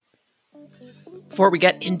Before we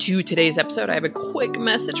get into today's episode, I have a quick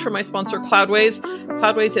message from my sponsor, Cloudways.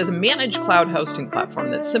 Cloudways is a managed cloud hosting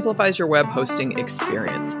platform that simplifies your web hosting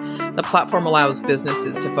experience. The platform allows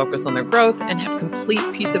businesses to focus on their growth and have complete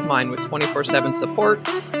peace of mind with 24/7 support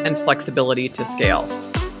and flexibility to scale.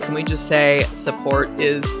 Can we just say support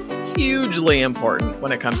is hugely important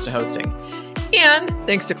when it comes to hosting? And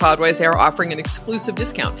thanks to Cloudways, they are offering an exclusive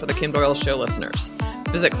discount for the Kim Doyle Show listeners.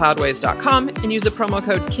 Visit cloudways.com and use the promo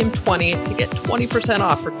code KIM20 to get 20%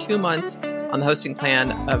 off for 2 months on the hosting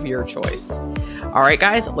plan of your choice. All right,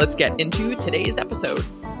 guys, let's get into today's episode.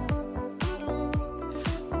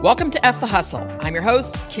 Welcome to F the Hustle. I'm your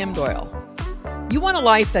host, Kim Doyle. You want a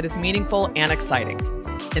life that is meaningful and exciting.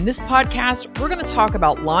 In this podcast, we're going to talk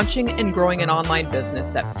about launching and growing an online business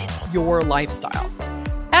that fits your lifestyle.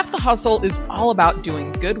 F the Hustle is all about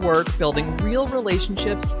doing good work, building real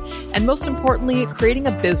relationships, and most importantly, creating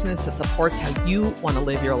a business that supports how you want to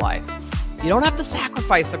live your life. You don't have to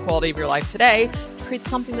sacrifice the quality of your life today to create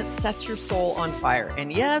something that sets your soul on fire.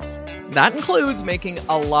 And yes, that includes making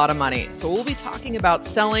a lot of money. So we'll be talking about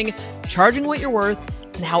selling, charging what you're worth,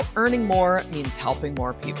 and how earning more means helping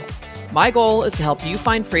more people. My goal is to help you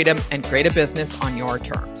find freedom and create a business on your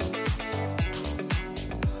terms.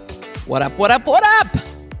 What up, what up, what up?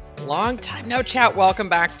 Long time no chat. Welcome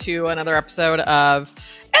back to another episode of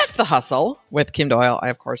F the Hustle with Kim Doyle. I,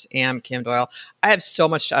 of course, am Kim Doyle. I have so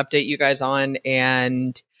much to update you guys on,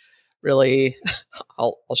 and really,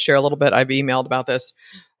 I'll share a little bit. I've emailed about this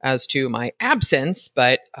as to my absence,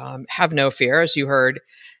 but have no fear. As you heard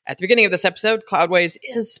at the beginning of this episode, Cloudways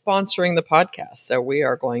is sponsoring the podcast. So we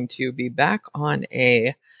are going to be back on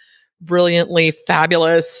a brilliantly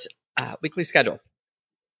fabulous weekly schedule.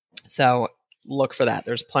 So look for that.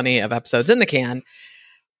 There's plenty of episodes in the can.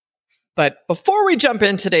 But before we jump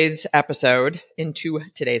into today's episode,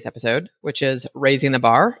 which is raising the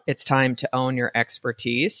bar, it's time to own your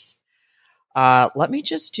expertise. Let me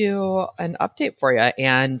just do an update for you.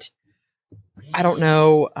 And I don't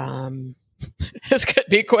know, this could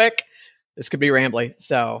be quick. This could be rambly.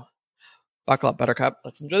 So buckle up, Buttercup.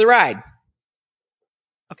 Let's enjoy the ride.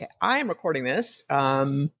 Okay, I am recording this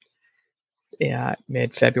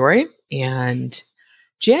mid-February, and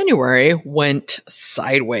January went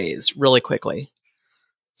sideways really quickly.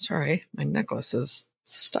 Sorry, my necklace is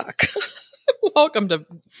stuck. Welcome to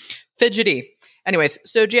fidgety. Anyways,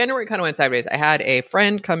 so January kind of went sideways. I had a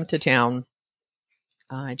friend come to town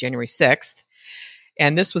January 6th,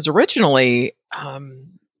 and this was originally,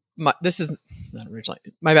 my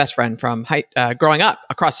best friend from growing up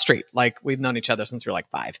across the street. Like, we've known each other since we were like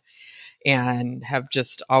 5. And have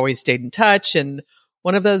just always stayed in touch. And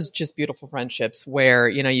one of those just beautiful friendships where,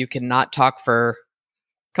 you know, you can not talk for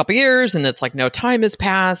a couple years and it's like no time has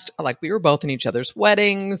passed. Like, we were both in each other's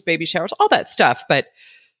weddings, baby showers, all that stuff. But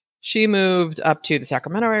she moved up to the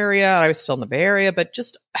Sacramento area. I was still in the Bay Area, but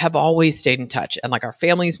just have always stayed in touch. And like, our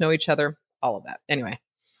families know each other, all of that. Anyway,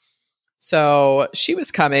 so she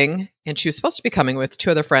was coming, and she was supposed to be coming with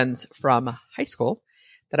 2 other friends from high school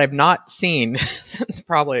that I've not seen since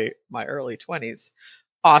probably my early 20s.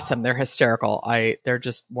 Awesome. They're hysterical. They're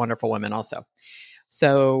just wonderful women also.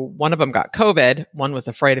 So one of them got COVID. One was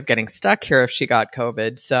afraid of getting stuck here if she got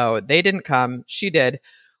COVID. So they didn't come. She did.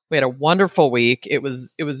 We had a wonderful week. It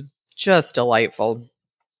was just delightful.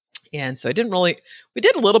 And so we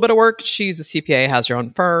did a little bit of work. She's a CPA, has her own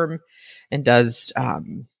firm, and does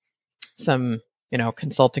some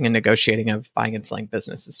consulting and negotiating of buying and selling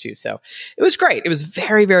businesses too. So it was great. It was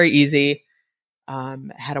very, very easy.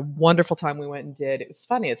 Had a wonderful time. We went and did. It was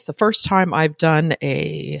funny. It's the first time I've done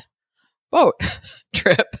a boat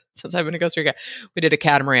trip since I've been to Costa Rica. We did a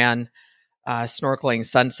catamaran snorkeling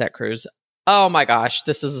sunset cruise. Oh my gosh.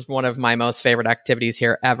 This is one of my most favorite activities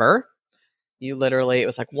here ever. It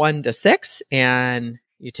was like 1 to 6, and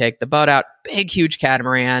you take the boat out, big, huge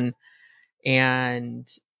catamaran, and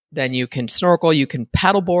then you can snorkel, you can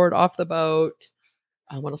paddleboard off the boat.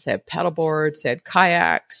 What else? They have paddleboards, they had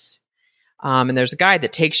kayaks. And there's a guide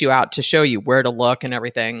that takes you out to show you where to look and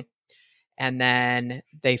everything. And then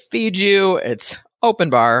they feed you. It's open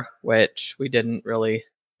bar, which we didn't really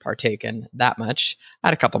partake in that much. I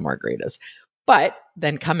had a couple margaritas. But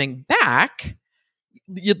then coming back,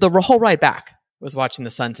 the whole ride back was watching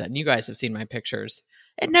the sunset. And you guys have seen my pictures.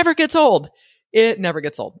 It never gets old.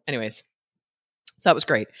 Anyways. So that was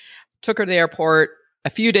great. Took her to the airport.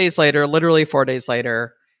 A few days later, literally 4 days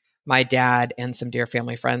later, my dad and some dear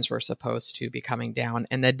family friends were supposed to be coming down.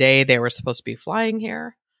 And the day they were supposed to be flying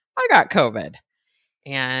here, I got COVID.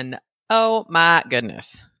 And oh my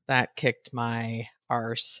goodness, that kicked my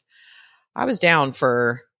arse. I was down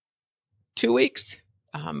for 2 weeks,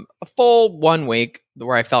 a full 1 week,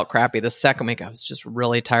 where I felt crappy. The second week, I was just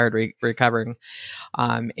really tired recovering.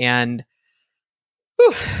 And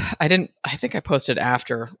whew, I think I posted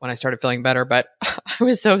after when I started feeling better, but I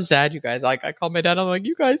was so sad, you guys. Like, I called my dad. I'm like,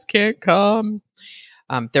 you guys can't come.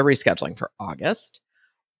 They're rescheduling for August,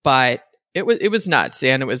 but it was nuts.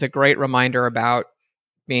 And it was a great reminder about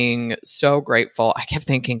being so grateful. I kept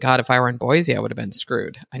thinking, God, if I were in Boise, I would have been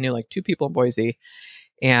screwed. I knew like 2 people in Boise,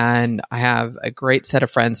 and I have a great set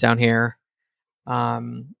of friends down here.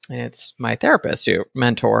 And it's my therapist,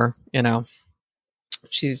 mentor,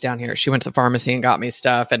 she's down here. She went to the pharmacy and got me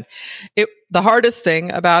stuff. And the hardest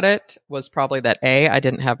thing about it was probably that I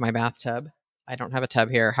didn't have my bathtub. I don't have a tub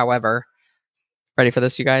here. However, ready for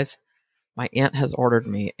this, you guys? My aunt has ordered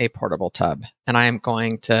me a portable tub, and I am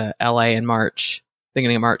going to LA in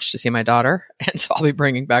beginning of March, to see my daughter. And so I'll be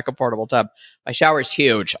bringing back a portable tub. My shower is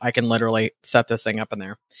huge. I can literally set this thing up in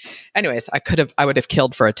there. Anyways, I would have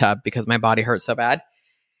killed for a tub because my body hurt so bad.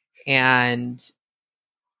 And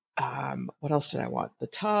what else did I want? The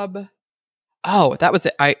tub. Oh, that was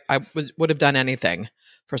it. I would have done anything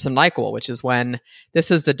for some NyQuil, which is when this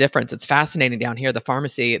is the difference. It's fascinating down here. The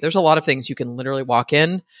pharmacy, there's a lot of things you can literally walk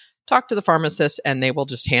in, talk to the pharmacist, and they will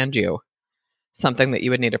just hand you something that you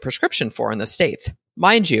would need a prescription for in the States.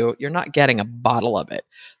 Mind you, you're not getting a bottle of it.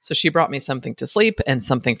 So she brought me something to sleep and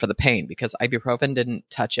something for the pain because ibuprofen didn't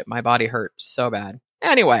touch it. My body hurt so bad.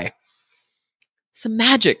 Anyway, some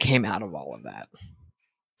magic came out of all of that.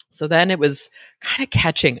 So then it was kind of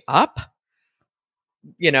catching up.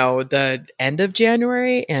 The end of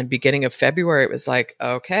January and beginning of February, it was like,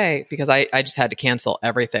 okay, because I just had to cancel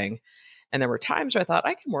everything. And there were times where I thought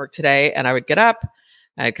I can work today, and I would get up,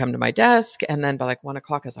 I'd come to my desk, and then by like 1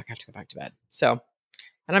 o'clock, I was like, I have to go back to bed. So,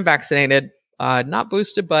 and I'm vaccinated, not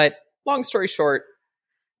boosted, but long story short,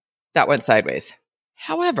 that went sideways.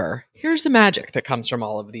 However, here's the magic that comes from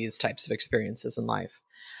all of these types of experiences in life.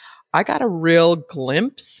 I got a real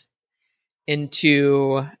glimpse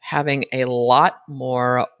into having a lot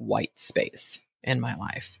more white space in my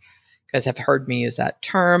life. You guys have heard me use that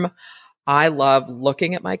term. I love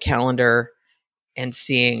looking at my calendar and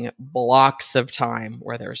seeing blocks of time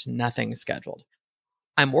where there's nothing scheduled.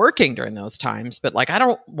 I'm working during those times, but like, I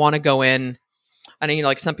don't want to go in. I know,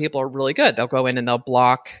 like some people are really good. They'll go in and they'll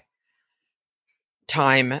block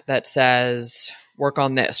time that says, work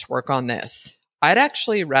on this, work on this. I'd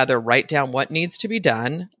actually rather write down what needs to be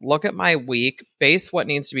done, look at my week, base what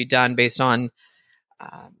needs to be done based on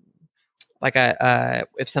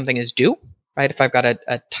if something is due, right? If I've got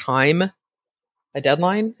a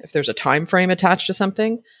deadline, if there's a time frame attached to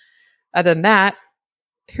something. Other than that,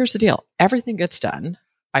 here's the deal. Everything gets done.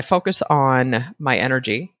 I focus on my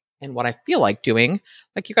energy and what I feel like doing.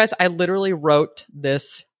 Like, you guys, I literally wrote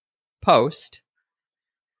this post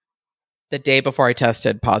the day before I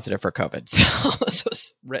tested positive for COVID. So this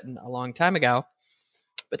was written a long time ago,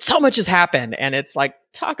 but so much has happened, and it's like,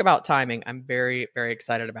 talk about timing. I'm very, very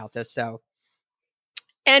excited about this. So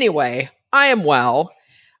anyway, I am well.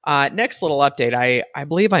 Next little update. I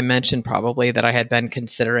believe I mentioned probably that I had been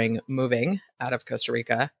considering moving out of Costa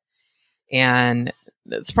Rica, and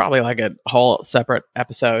it's probably like a whole separate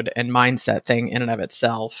episode and mindset thing in and of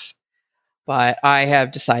itself. But I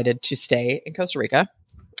have decided to stay in Costa Rica.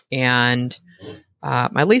 And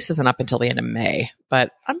my lease isn't up until the end of May,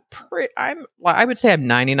 but I would say I'm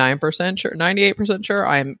 99% sure, 98% sure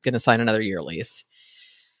I'm going to sign another year lease.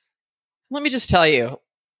 Let me just tell you,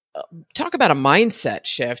 talk about a mindset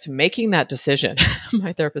shift, making that decision.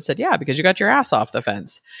 My therapist said, yeah, because you got your ass off the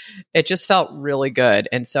fence. It just felt really good.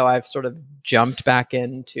 And so I've sort of jumped back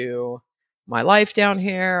into my life down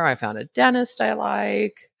here. I found a dentist I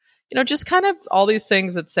like, just kind of all these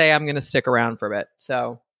things that say I'm going to stick around for a bit.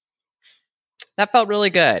 So that felt really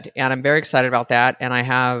good. And I'm very excited about that. And I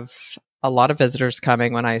have a lot of visitors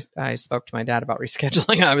coming. When I spoke to my dad about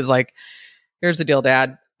rescheduling, I was like, here's the deal,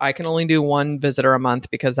 Dad. I can only do 1 visitor a month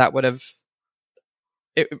because that would have,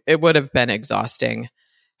 it would have been exhausting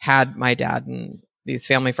had my dad and these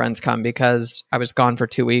family friends come, because I was gone for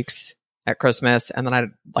 2 weeks at Christmas. And then I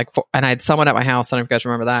had someone at my house. I don't know if you guys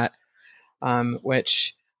remember that,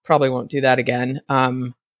 which probably won't do that again.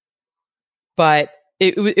 But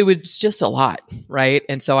it was just a lot, right?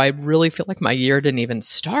 And so I really feel like my year didn't even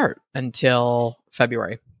start until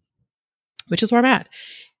February, which is where I'm at.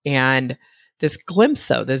 And this glimpse,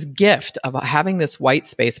 though, this gift of having this white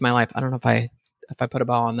space in my life, I don't know if I put a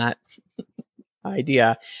bow on that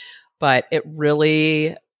idea, but it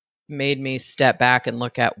really made me step back and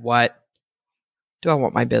look at, what do I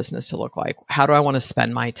want my business to look like? How do I want to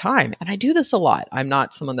spend my time? And I do this a lot. I'm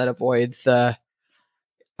not someone that avoids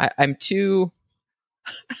I'm too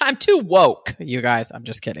I'm too woke, you guys. I'm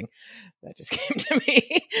just kidding. That just came to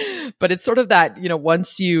me. But it's sort of that,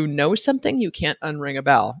 once you know something, you can't unring a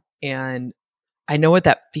bell. And I know what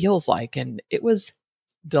that feels like. And it was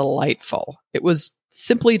delightful. It was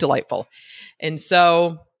simply delightful. And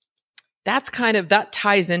so that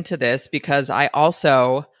ties into this because I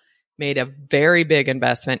also made a very big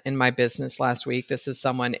investment in my business last week. This is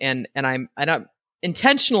someone, and I'm not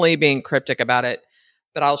intentionally being cryptic about it,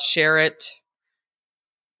 but I'll share it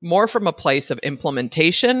more from a place of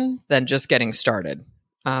implementation than just getting started.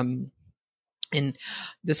 And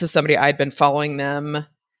this is somebody I'd been following them.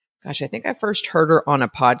 Gosh, I think I first heard her on a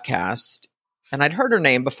podcast, and I'd heard her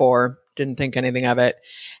name before, didn't think anything of it.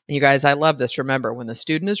 And you guys, I love this. Remember, when the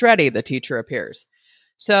student is ready, the teacher appears.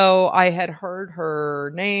 So I had heard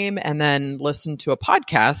her name and then listened to a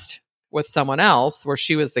podcast with someone else where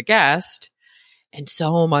she was the guest. And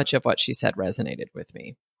so much of what she said resonated with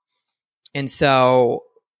me. And so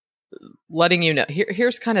letting you know,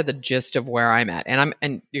 here's kind of the gist of where I'm at.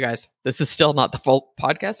 And you guys, this is still not the full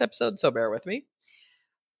podcast episode, so bear with me.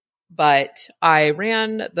 But I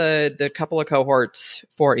ran the couple of cohorts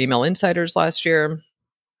for Email Insiders last year.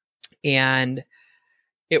 And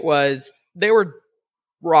they were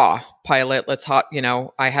raw pilot.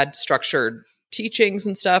 I had structured teachings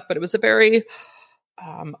and stuff, but it was a very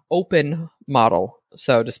open model,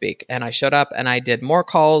 so to speak. And I showed up and I did more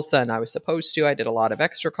calls than I was supposed to. I did a lot of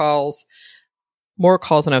extra calls, more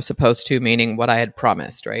calls than I was supposed to, meaning what I had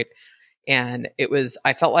promised, right? And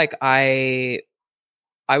I felt like I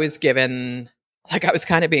was given, like I was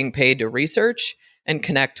kind of being paid to research and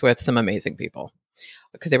connect with some amazing people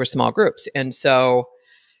because they were small groups. And so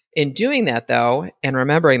in doing that though, and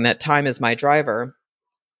remembering that time is my driver,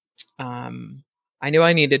 I knew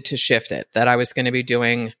I needed to shift it, that I was going to be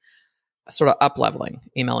doing a sort of up-leveling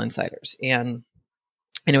Email Insiders. And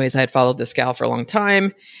anyways, I had followed this gal for a long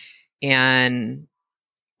time and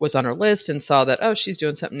was on her list and saw that, oh, she's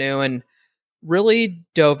doing something new, and really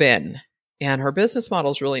dove in. And her business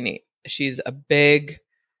model is really neat. She's a big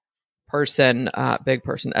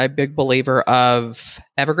believer of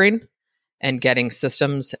evergreen and getting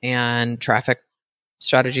systems and traffic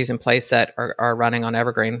strategies in place that are running on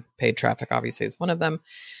evergreen. Paid traffic obviously is one of them.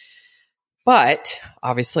 But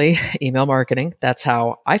obviously, email marketing, that's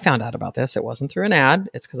how I found out about this. It wasn't through an ad.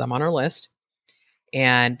 It's because I'm on her list.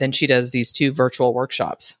 And then she does these 2 virtual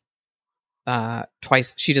workshops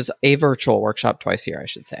twice. She does a virtual workshop twice a year, I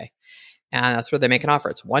should say. And that's where they make an offer.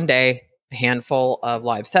 It's one day, a handful of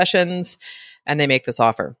live sessions, and they make this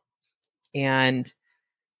offer. And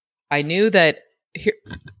I knew that here,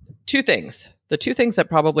 2 things. The 2 things that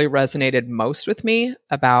probably resonated most with me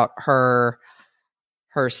about her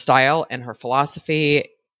style and her philosophy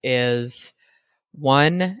is,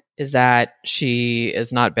 one is that she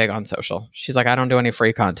is not big on social. She's like, I don't do any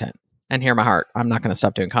free content. And hear my heart, I'm not going to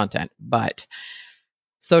stop doing content. But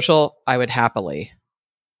social, I would happily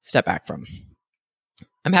step back from.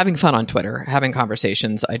 I'm having fun on Twitter, having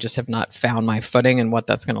conversations. I just have not found my footing and what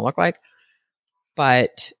that's going to look like.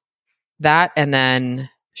 But that, and then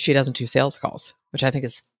she doesn't do sales calls, which I think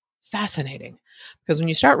is fascinating. Because when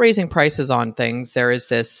you start raising prices on things, there is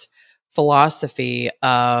this philosophy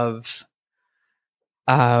of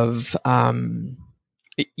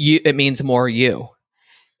it means more you.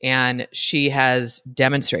 And she has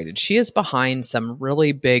demonstrated, she is behind some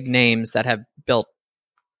really big names that have built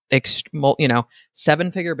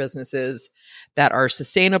 7-figure businesses that are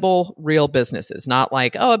sustainable, real businesses, not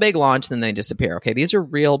like, oh, a big launch, then they disappear. Okay, these are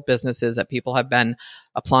real businesses that people have been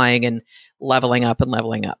applying and leveling up.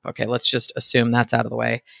 Okay, let's just assume that's out of the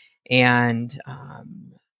way. And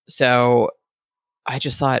so I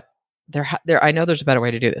just thought, I know there's a better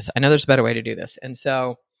way to do this. And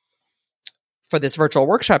so for this virtual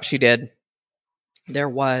workshop she did, there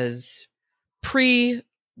was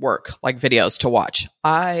pre-work, like videos to watch.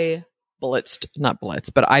 I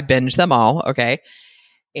binged them all. Okay.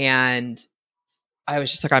 And I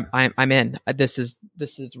was just like, I'm in. This is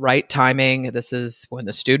right timing. This is when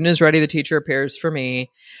the student is ready, the teacher appears for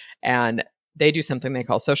me. And they do something they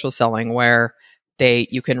call social selling, where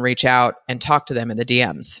you can reach out and talk to them in the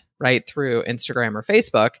DMs, right, through Instagram or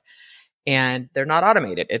Facebook. And they're not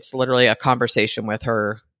automated. It's literally a conversation with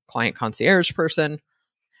her client concierge person.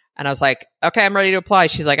 And I was like, okay, I'm ready to apply.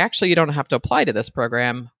 She's like, actually, you don't have to apply to this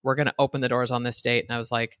program. We're going to open the doors on this date. And I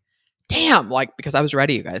was like, damn, because I was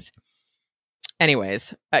ready, you guys.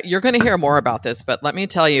 Anyways, you're going to hear more about this, but let me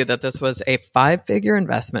tell you that this was a 5-figure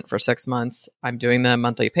investment for 6 months. I'm doing the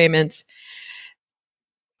monthly payments.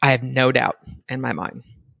 I have no doubt in my mind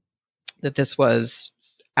that this was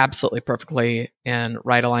absolutely perfectly in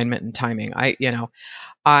right alignment and timing.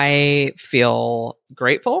 I feel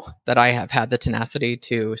grateful that I have had the tenacity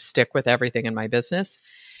to stick with everything in my business,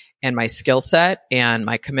 and my skill set and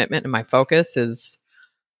my commitment and my focus is,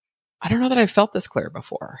 I don't know that I've felt this clear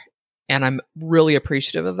before. And I'm really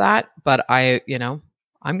appreciative of that. But I'm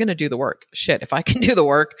going to do the work. Shit, if I can do the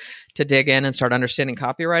work to dig in and start understanding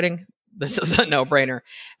copywriting, this is a no-brainer.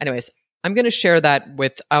 Anyways, I'm going to share that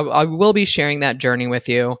I will be sharing that journey with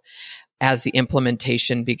you as the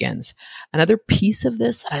implementation begins. Another piece of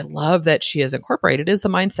this that I love that she has incorporated is the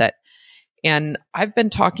mindset. And I've been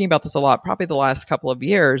talking about this a lot, probably the last couple of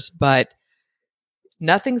years, but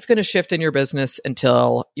nothing's going to shift in your business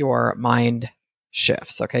until your mind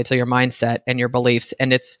shifts, okay? Till your mindset and your beliefs.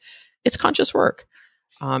 And it's conscious work.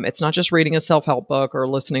 It's not just reading a self-help book or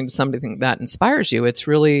listening to something that inspires you. It's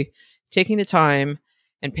really taking the time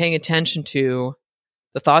and paying attention to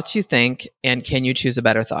the thoughts you think, and can you choose a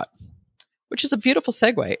better thought? Which is a beautiful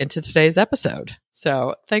segue into today's episode.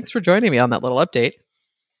 So thanks for joining me on that little update.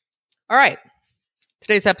 All right.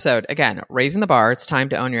 Today's episode, again, raising the bar. It's time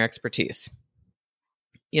to own your expertise.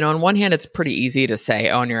 On one hand, it's pretty easy to say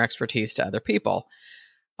own your expertise to other people.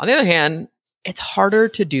 On the other hand, it's harder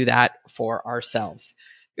to do that for ourselves.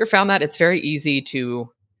 You ever found that it's very easy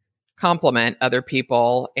to compliment other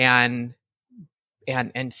people and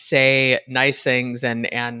say nice things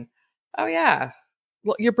and oh yeah,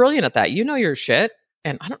 well, you're brilliant at that. You know your shit.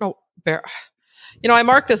 And I don't know, I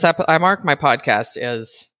mark this up. I mark my podcast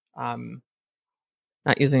as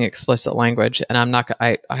not using explicit language, and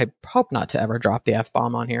I hope not to ever drop the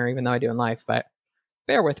F-bomb on here, even though I do in life, but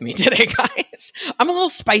bear with me today, guys. I'm a little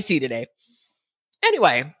spicy today.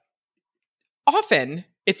 Anyway, often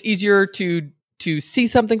it's easier to see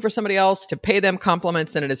something for somebody else, to pay them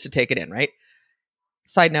compliments than it is to take it in, right?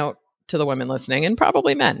 Side note to the women listening, and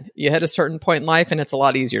probably men, you hit a certain point in life and it's a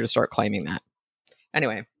lot easier to start claiming that.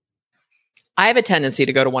 Anyway, I have a tendency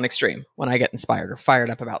to go to one extreme when I get inspired or fired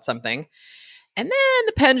up about something. And then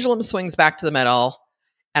the pendulum swings back to the middle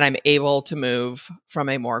and I'm able to move from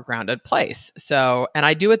a more grounded place. So, and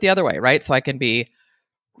I do it the other way, right? So I can be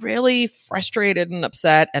really frustrated and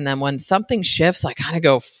upset. And then when something shifts, I kind of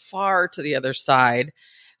go far to the other side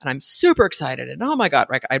and I'm super excited. And oh my God,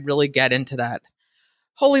 right? I really get into that.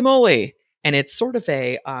 Holy moly. And it's sort of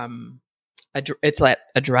it's that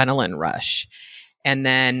adrenaline rush. And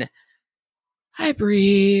then I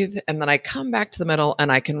breathe and then I come back to the middle and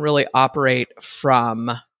I can really operate from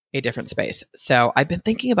a different space. So I've been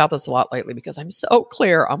thinking about this a lot lately because I'm so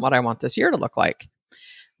clear on what I want this year to look like.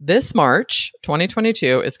 This March,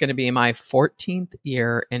 2022 is going to be my 14th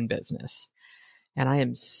year in business. And I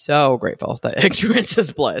am so grateful that ignorance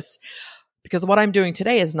is bliss, because what I'm doing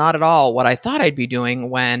today is not at all what I thought I'd be doing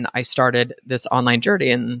when I started this online journey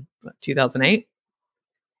in 2008.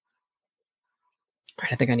 All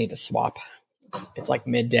right, I think I need to swap. It's like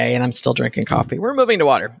midday and I'm still drinking coffee. We're moving to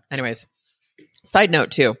water. Anyways, side note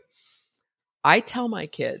too. I tell my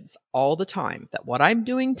kids all the time that what I'm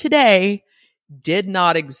doing today did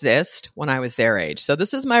not exist when I was their age. So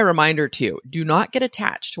this is my reminder too. Do not get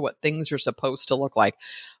attached to what things are supposed to look like.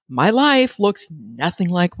 My life looks nothing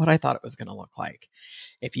like what I thought it was going to look like.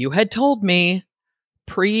 If you had told me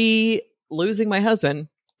pre-losing my husband,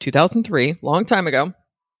 2003, long time ago,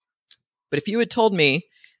 but if you had told me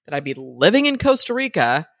that I'd be living in Costa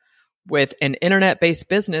Rica with an internet-based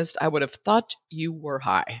business, I would have thought you were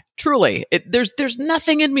high. Truly, there's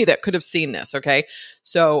nothing in me that could have seen this, okay?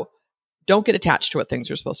 So don't get attached to what things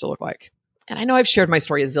are supposed to look like. And I know I've shared my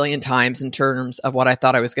story a zillion times in terms of what I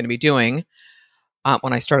thought I was going to be doing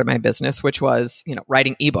when I started my business, which was,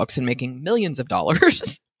 writing ebooks and making millions of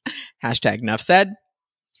dollars. Hashtag enough said.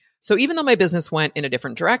 So even though my business went in a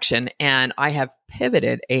different direction and I have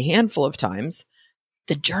pivoted a handful of times,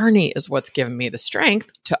 the journey is what's given me the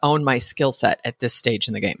strength to own my skill set at this stage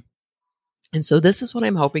in the game. And so this is what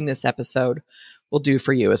I'm hoping this episode will do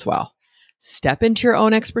for you as well. Step into your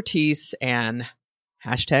own expertise and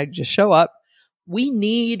hashtag just show up. We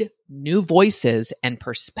need new voices and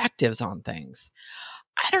perspectives on things.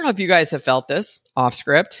 I don't know if you guys have felt this off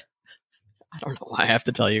script. I don't know why I have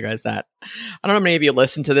to tell you guys that. I don't know how many of you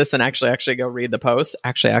listen to this and actually go read the post.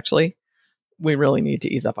 Actually, we really need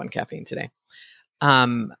to ease up on caffeine today.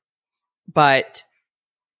 But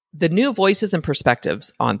the new voices and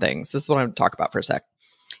perspectives on things, this is what I'm going to talk about for a sec.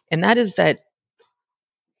 And that is that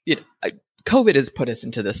COVID has put us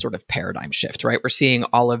into this sort of paradigm shift, right? We're seeing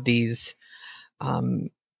all of these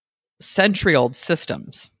century-old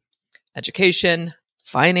systems, education,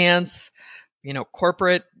 finance,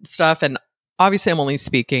 corporate stuff. And obviously I'm only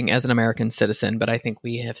speaking as an American citizen, but I think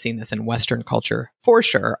we have seen this in Western culture for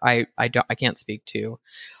sure. I can't speak to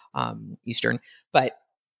Eastern, but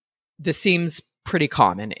this seems pretty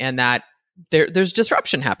common, and that there's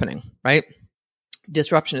disruption happening, right?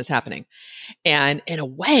 Disruption is happening. And in a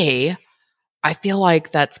way, I feel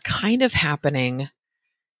like that's kind of happening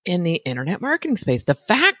in the internet marketing space. The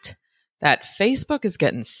fact that Facebook is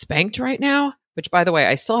getting spanked right now, which, by the way,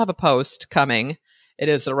 I still have a post coming. It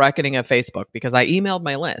is the reckoning of Facebook, because I emailed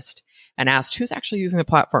my list and asked who's actually using the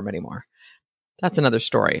platform anymore. That's another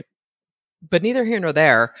story. But neither here nor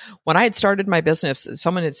there. When I had started my business,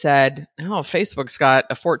 someone had said, "Oh, Facebook's got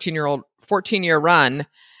a 14-year run."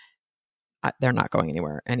 They're not going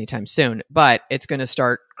anywhere anytime soon, but it's going to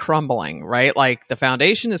start crumbling, right? Like, the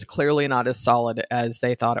foundation is clearly not as solid as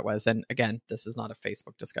they thought it was. And again, this is not a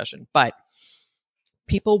Facebook discussion, but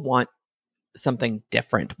people want something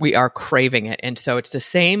different. We are craving it. And so it's the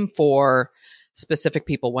same for specific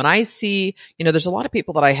people. When I see, there's a lot of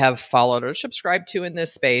people that I have followed or subscribed to in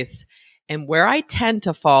this space, and where I tend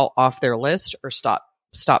to fall off their list or stop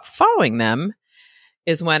following them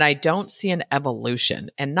is when I don't see an evolution,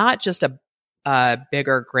 and not just a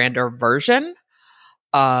bigger, grander version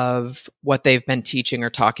of what they've been teaching or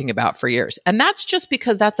talking about for years. And that's just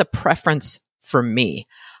because that's a preference for me.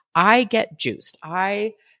 I get juiced.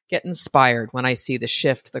 I get inspired when I see the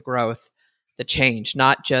shift, the growth, the change,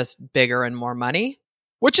 not just bigger and more money,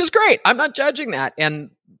 which is great. I'm not judging that,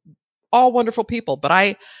 and all wonderful people, but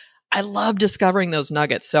I love discovering those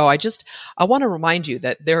nuggets. So I want to remind you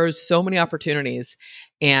that there are so many opportunities,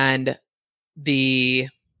 and the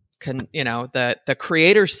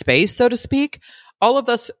creator space, so to speak, all of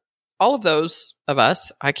those of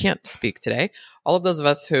us, I can't speak today, all of those of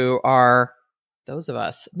us who are those of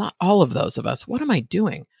us, not all of those of us. What am I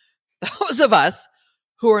doing? Those of us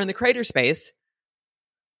who are in the creator space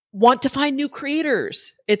want to find new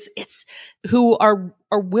creators. It's who are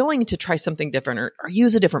willing to try something different or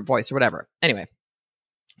use a different voice or whatever. Anyway,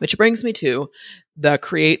 which brings me to the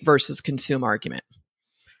create versus consume argument.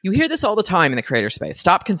 You hear this all the time in the creator space.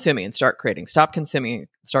 Stop consuming and start creating. Stop consuming and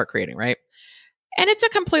start creating, right? And it's a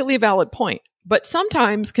completely valid point. But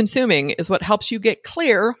sometimes consuming is what helps you get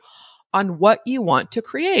clear on what you want to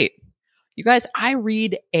create. You guys, I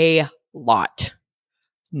read a lot.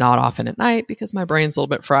 Not often at night because my brain's a little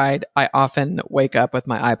bit fried. I often wake up with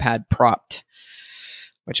my iPad propped,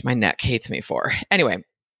 which my neck hates me for. Anyway,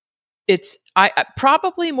 I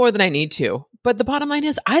probably more than I need to. But the bottom line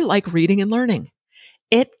is I like reading and learning.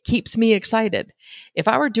 It keeps me excited. If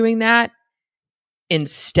I were doing that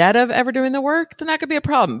instead of ever doing the work, then that could be a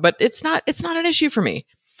problem. But it's not an issue for me.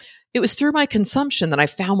 It was through my consumption that I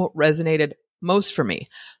found what resonated most for me.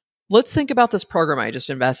 Let's think about this program I just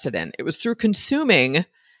invested in. It was through consuming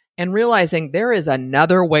and realizing there is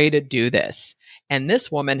another way to do this. And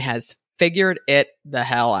this woman has figured it the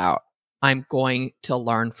hell out. I'm going to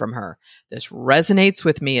learn from her. This resonates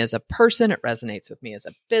with me as a person. It resonates with me as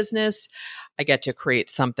a business. I get to create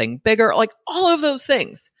something bigger, like all of those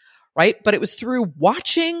things, right? But it was through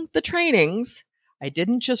watching the trainings. I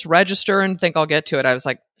didn't just register and think I'll get to it. I was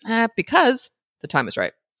like, because the time is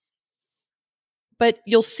right. But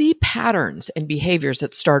you'll see patterns and behaviors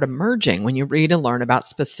that start emerging when you read and learn about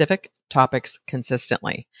specific topics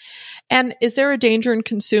consistently. And is there a danger in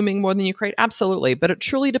consuming more than you create? Absolutely. But it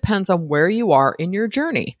truly depends on where you are in your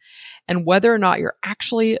journey and whether or not you're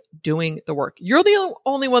actually doing the work. You're the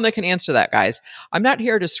only one that can answer that, guys. I'm not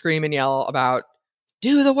here to scream and yell about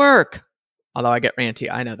do the work. Although I get ranty,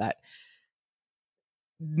 I know that.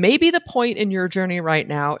 Maybe the point in your journey right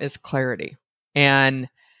now is clarity. And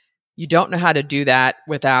you don't know how to do that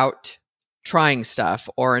without trying stuff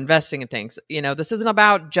or investing in things. This isn't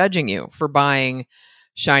about judging you for buying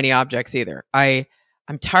shiny objects either. I'm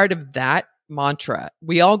tired of that mantra.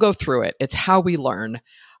 We all go through it. It's how we learn.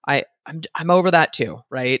 I'm over that too,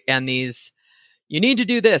 right? And you need to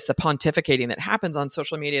do this, the pontificating that happens on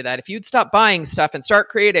social media, that if you'd stop buying stuff and start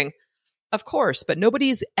creating, of course, but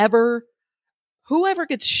whoever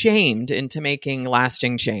gets shamed into making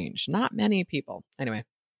lasting change? Not many people. Anyway,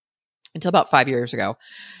 until about 5 years ago,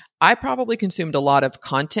 I probably consumed a lot of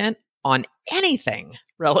content on anything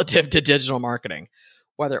relative to digital marketing,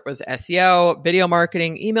 whether it was SEO, video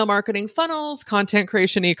marketing, email marketing, funnels, content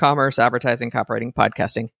creation, e-commerce, advertising, copywriting,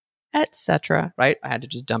 podcasting, etc. Right? I had to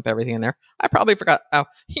just dump everything in there. I probably forgot. Oh,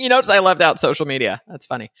 you notice I left out social media. That's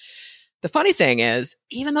funny. The funny thing is,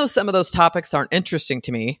 even though some of those topics aren't interesting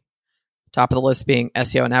to me, top of the list being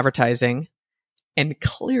SEO and advertising, and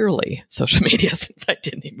clearly social media, since I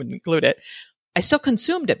didn't even include it, I still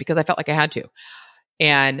consumed it because I felt like I had to.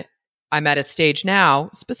 And I'm at a stage now,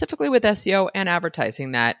 specifically with SEO and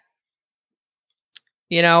advertising, that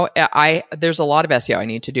there's a lot of SEO I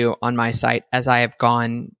need to do on my site as I have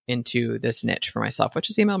gone into this niche for myself, which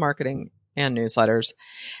is email marketing and newsletters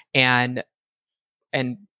and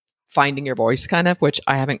finding your voice kind of, which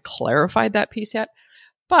I haven't clarified that piece yet.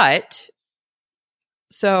 But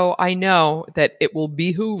so I know that it will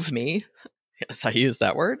behoove me, yes, I use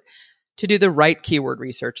that word, to do the right keyword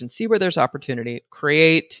research and see where there's opportunity,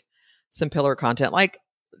 create some pillar content. Like,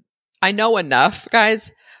 I know enough,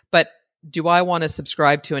 guys, but do I want to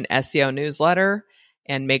subscribe to an SEO newsletter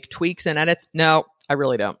and make tweaks and edits? No, I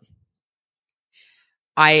really don't.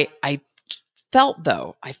 I felt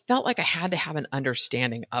like I had to have an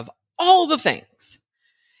understanding of all the things.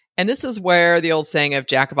 And this is where the old saying of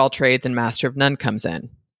jack of all trades and master of none comes in.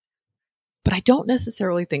 But I don't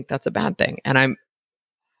necessarily think that's a bad thing. And I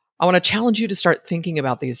want to challenge you to start thinking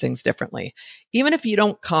about these things differently. Even if you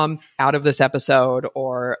don't come out of this episode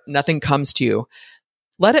or nothing comes to you,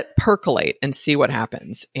 let it percolate and see what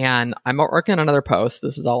happens. And I'm working on another post.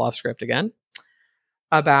 This is all off script again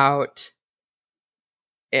about,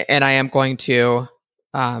 and I am going to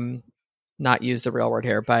not use the real word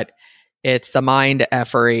here, but it's the mind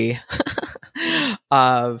effery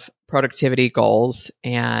of productivity goals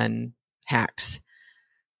and hacks.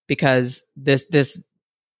 Because this,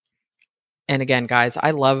 and again, guys,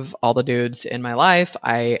 I love all the dudes in my life.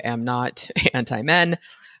 I am not anti-men,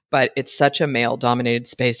 but it's such a male-dominated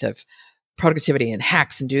space of productivity and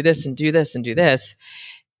hacks and do this and do this and do this.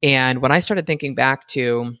 And when I started thinking back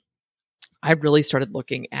to, I really started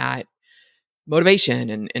looking at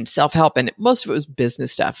motivation and self-help, and most of it was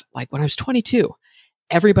business stuff. Like when I was 22,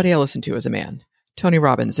 everybody I listened to was a man. Tony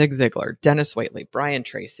Robbins, Zig Ziglar, Dennis Waitley, Brian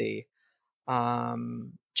Tracy,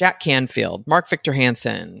 Jack Canfield, Mark Victor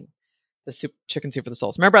Hansen, the Chicken Soup for the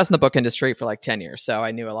Souls. Remember, I was in the book industry for like 10 years, so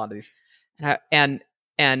I knew a lot of these.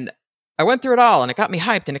 And I went through it all, and it got me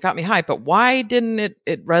hyped, but why didn't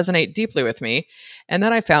it resonate deeply with me? And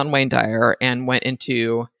then I found Wayne Dyer and went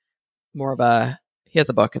into more of he has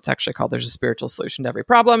a book. It's actually called There's a Spiritual Solution to Every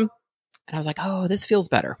Problem. And I was like, oh, this feels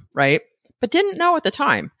better, right? But didn't know at the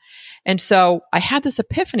time. And so I had this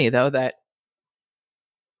epiphany, though, that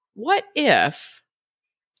what if,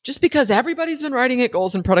 just because everybody's been writing at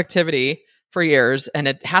goals and productivity for years, and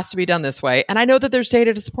it has to be done this way, and I know that there's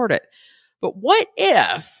data to support it, but what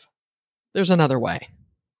if there's another way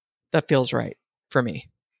that feels right for me?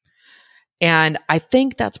 And I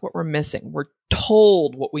think that's what we're missing. We're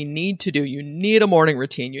told what we need to do. You need a morning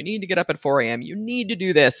routine. You need to get up at 4 a.m. You need to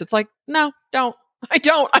do this. It's like, no, don't. I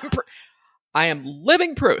don't. I am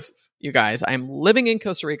living proof, you guys. I am living in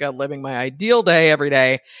Costa Rica, living my ideal day every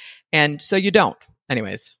day. And so you don't.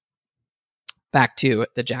 Anyways, back to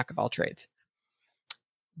the jack of all trades.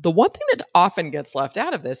 The one thing that often gets left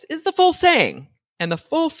out of this is the full saying. And the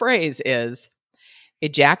full phrase is, a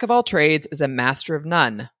jack of all trades is a master of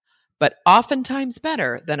none, but oftentimes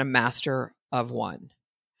better than a master of one.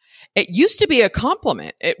 It used to be a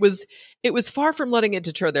compliment. It was far from letting it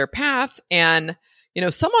deter their path. And,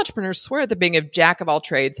 some entrepreneurs swear that being a jack of all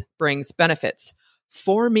trades brings benefits.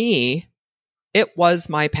 For me, it was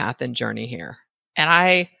my path and journey here. And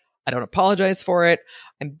I don't apologize for it.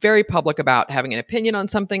 I'm very public about having an opinion on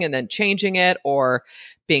something and then changing it, or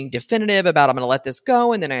being definitive about, I'm going to let this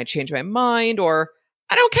go, and then I change my mind, or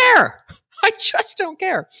I don't care. I just don't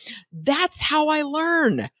care. That's how I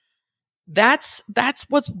learn. That's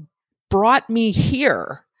what's brought me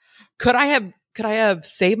here. Could I have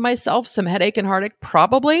saved myself some headache and heartache?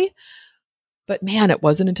 Probably. But man, it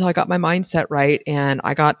wasn't until I got my mindset right and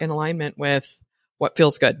I got in alignment with what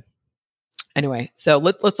feels good. Anyway, so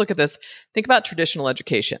let's look at this. Think about traditional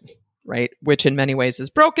education, right? Which in many ways is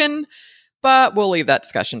broken, but we'll leave that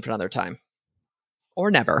discussion for another time.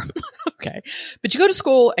 Or never. Okay. But you go to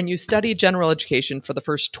school and you study general education for the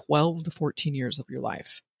first 12 to 14 years of your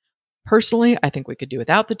life. Personally, I think we could do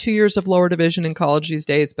without the 2 years of lower division in college these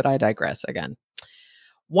days, but I digress again.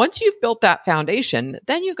 Once you've built that foundation,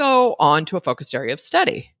 then you go on to a focused area of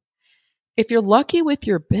study. If you're lucky with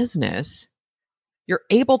your business, you're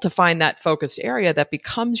able to find that focused area that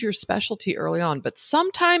becomes your specialty early on. But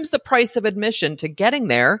sometimes the price of admission to getting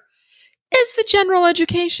there is the general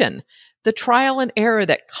education. The trial and error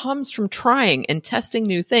that comes from trying and testing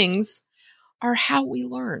new things are how we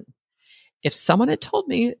learn. If someone had told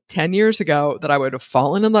me 10 years ago that I would have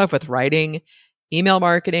fallen in love with writing, email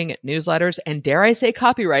marketing, newsletters, and dare I say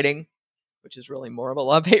copywriting, which is really more of a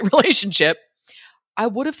love-hate relationship, I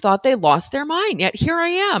would have thought they lost their mind. Yet here I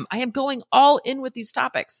am. I am going all in with these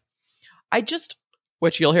topics.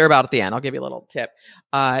 Which you'll hear about at the end. I'll give you a little tip.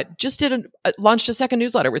 Launched a second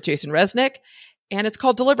newsletter with Jason Resnick. and it's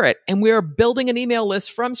called Deliver It. And we are building an email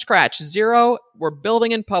list from scratch, zero. We're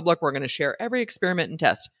building in public. We're going to share every experiment and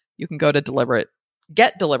test. You can go to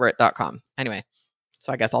getdeliverit.com. Anyway,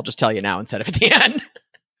 so I guess I'll just tell you now instead of at the end.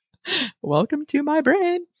 Welcome to my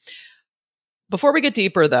brain. Before we get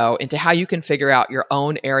deeper, though, into how you can figure out your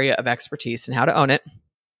own area of expertise and how to own it,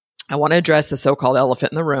 I want to address the so-called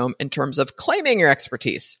elephant in the room in terms of claiming your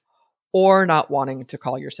expertise or not wanting to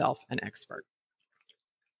call yourself an expert.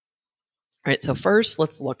 All right, so first,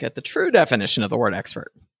 let's look at the true definition of the word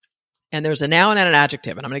expert. And there's a noun and an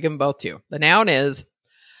adjective, and I'm going to give them both to you. The noun is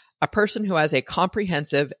a person who has a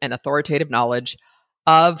comprehensive and authoritative knowledge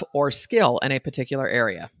of or skill in a particular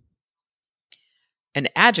area. An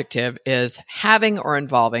adjective is having or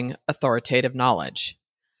involving authoritative knowledge.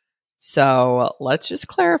 So let's just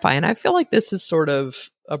clarify. And I feel like this is sort of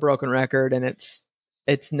a broken record and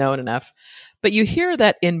it's known enough. But you hear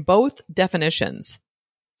that in both definitions,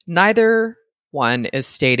 neither one is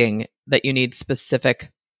stating that you need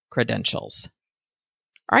specific credentials.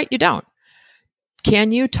 All right, you don't.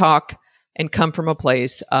 Can you talk and come from a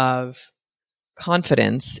place of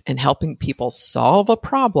confidence in helping people solve a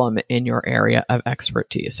problem in your area of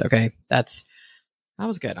expertise? Okay, that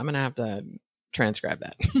was good. I'm going to have to transcribe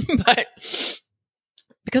that. But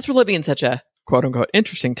because we're living in such a quote unquote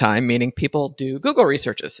interesting time, meaning people do Google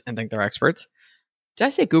researches and think they're experts. Did I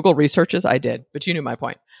say Google researches? I did, but you knew my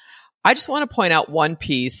point. I just want to point out one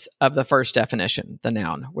piece of the first definition, the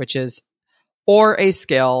noun, which is or a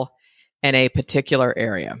skill in a particular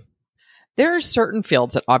area. There are certain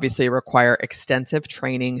fields that obviously require extensive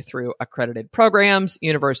training through accredited programs,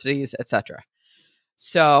 universities, etc.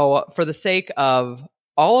 So for the sake of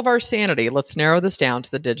all of our sanity, let's narrow this down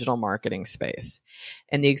to the digital marketing space.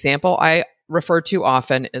 And the example I refer to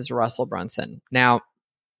often is Russell Brunson. Now,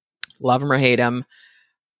 love him or hate him,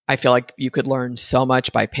 I feel like you could learn so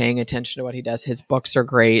much by paying attention to what he does. His books are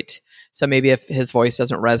great. So maybe if his voice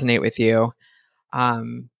doesn't resonate with you,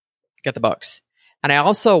 get the books. And I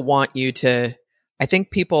also want you to, I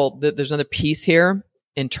think there's another piece here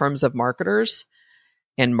in terms of marketers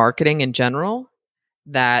and marketing in general,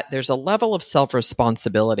 that there's a level of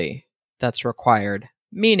self-responsibility that's required.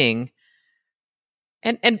 Meaning,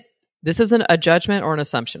 and this isn't a judgment or an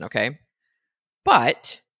assumption, okay?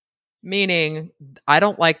 But meaning, I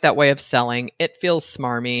don't like that way of selling. It feels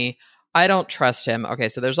smarmy. I don't trust him. Okay,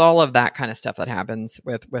 so there's all of that kind of stuff that happens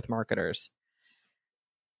with marketers.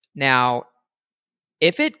 Now,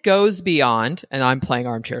 if it goes beyond, and I'm playing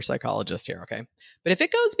armchair psychologist here, okay? But if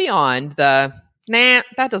it goes beyond the,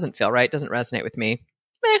 that doesn't feel right, doesn't resonate with me,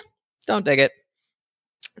 don't dig it,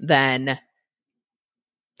 then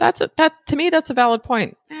to me, that's a valid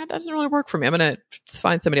point. That doesn't really work for me. I'm going to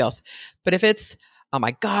find somebody else. But if it's, oh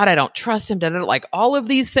my God, I don't trust him, like all of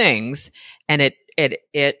these things, and it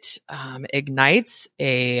ignites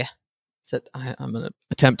I'm going to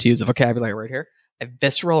attempt to use a vocabulary word here, a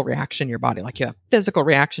visceral reaction in your body, like you have a physical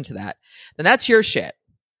reaction to that, then that's your shit.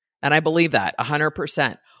 And I believe that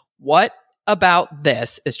 100%. What about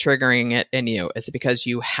this is triggering it in you? Is it because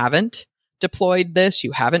you haven't deployed this?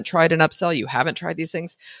 You haven't tried an upsell? You haven't tried these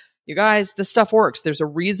things? You guys, this stuff works. There's a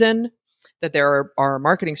reason that there are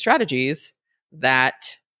marketing strategies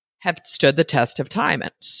that have stood the test of time.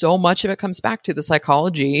 And so much of it comes back to the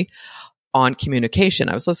psychology on communication.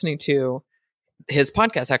 I was listening to his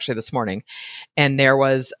podcast actually this morning, and there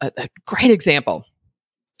was a great example.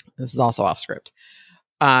 This is also off script.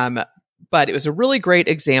 But it was a really great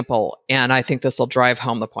example, and I think this will drive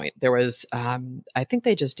home the point. There was, I think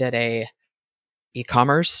they just did a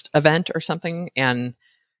e-commerce event or something, and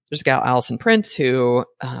there's a gal, Allison Prince, who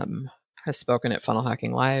has spoken at Funnel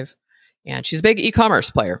Hacking Live, and she's a big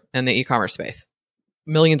e-commerce player in the e-commerce space,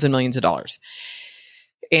 millions and millions of dollars.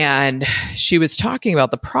 And she was talking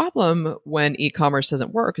about the problem when e-commerce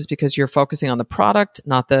doesn't work is because you're focusing on the product,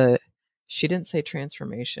 not she didn't say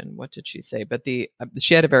transformation. What did she say? But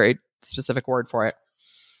she had a very specific word for it.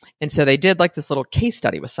 And so they did like this little case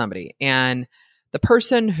study with somebody. And the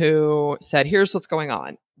person who said, here's what's going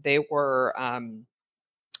on. They were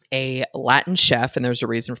a Latin chef, and there's a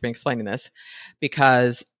reason for me explaining this,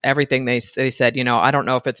 because everything they said, I don't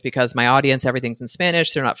know if it's because my audience, everything's in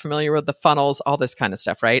Spanish, they're not familiar with the funnels, all this kind of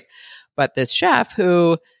stuff, right? But this chef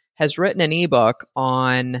who has written an ebook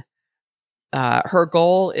on her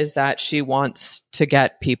goal is that she wants to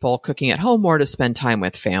get people cooking at home more to spend time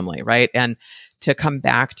with family, right? And to come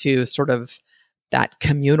back to sort of that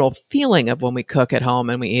communal feeling of when we cook at home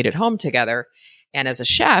and we eat at home together. And as a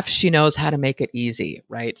chef, she knows how to make it easy,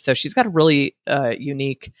 right? So she's got a really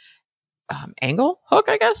unique hook,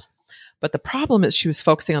 I guess. But the problem is she was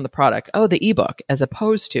focusing on the product, the ebook, as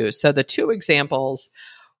opposed to, so the two examples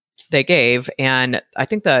they gave. And I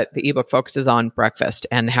think the ebook focuses on breakfast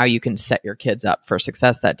and how you can set your kids up for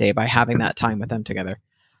success that day by having that time with them together.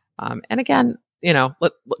 And again,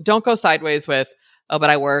 don't go sideways with, oh, but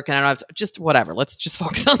I work and I don't have to, just whatever. Let's just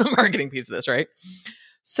focus on the marketing piece of this, right?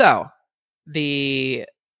 So the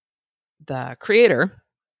creator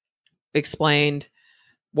explained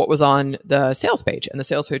what was on the sales page, and the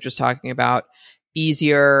sales page was talking about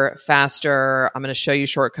easier, faster. I'm going to show you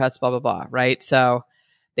shortcuts, blah, blah, blah. Right. So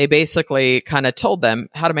they basically kind of told them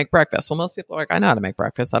how to make breakfast. Well, most people are like, I know how to make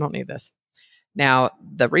breakfast. I don't need this. Now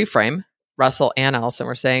the reframe Russell and Allison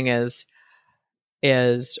were saying is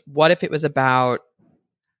what if it was about,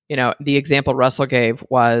 the example Russell gave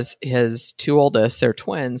was his two oldest, they're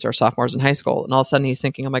twins or sophomores in high school. And all of a sudden he's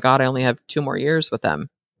thinking, oh my God, I only have 2 more years with them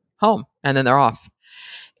home. And then they're off.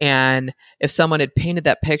 And if someone had painted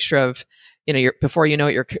that picture of, before you know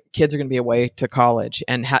it, your kids are going to be away to college,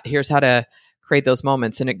 and here's how to create those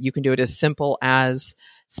moments. And you can do it as simple as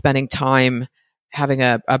spending time having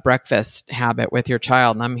a breakfast habit with your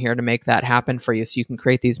child. And I'm here to make that happen for you so you can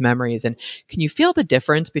create these memories. And can you feel the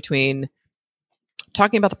difference between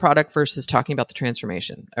talking about the product versus talking about the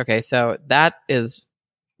transformation? Okay, so that is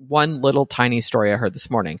one little tiny story I heard this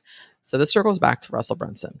morning. So this circles back to Russell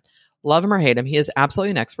Brunson. Love him or hate him, he is absolutely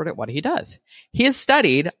an expert at what he does. He has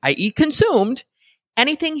studied, i.e. consumed,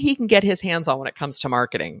 anything he can get his hands on when it comes to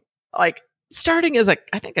marketing. Like starting as a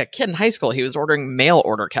kid in high school, he was ordering mail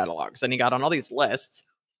order catalogs and he got on all these lists.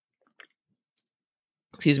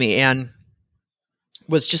 And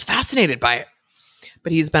was just fascinated by it.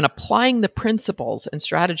 But he's been applying the principles and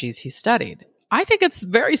strategies he studied. I think it's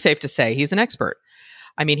very safe to say he's an expert.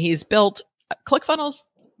 I mean, he's built ClickFunnels.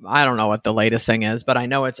 I don't know what the latest thing is, but I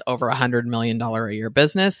know it's over $100 million a year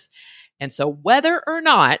business. And so whether or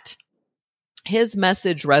not his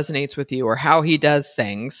message resonates with you or how he does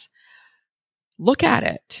things, look at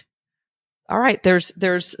it. All right.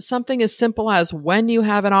 There's something as simple as when you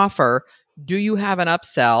have an offer, do you have an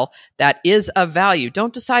upsell that is of value?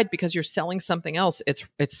 Don't decide because you're selling something else. It's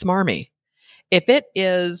smarmy. If it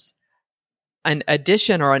is an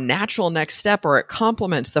addition or a natural next step, or it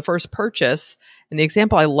complements the first purchase. And the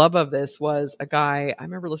example I love of this was a guy, I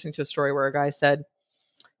remember listening to a story where a guy said,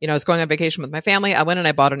 I was going on vacation with my family. I went and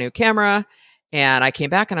I bought a new camera, and I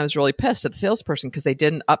came back and I was really pissed at the salesperson because they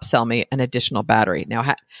didn't upsell me an additional battery.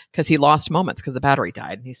 Now, because he lost moments because the battery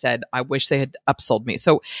died. And he said, I wish they had upsold me.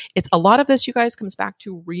 So it's a lot of this, you guys, comes back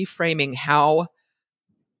to reframing how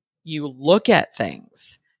you look at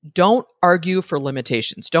things. Don't argue for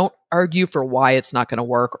limitations. Don't argue for why it's not going to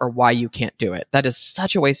work or why you can't do it. That is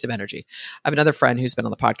such a waste of energy. I have another friend who's been on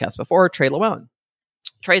the podcast before, Trey Lewone.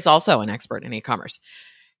 Trey's also an expert in e-commerce.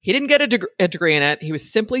 He didn't get a degree in it. He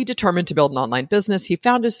was simply determined to build an online business. He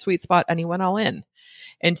found his sweet spot and he went all in.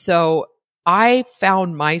 And so I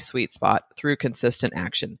found my sweet spot through consistent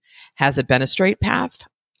action. Has it been a straight path?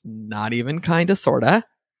 Not even, kind of, sort of.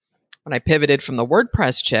 When I pivoted from the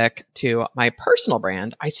WordPress chick to my personal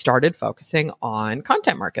brand, I started focusing on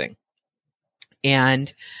content marketing.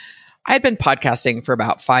 And I had been podcasting for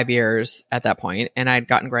about 5 years at that point, and I had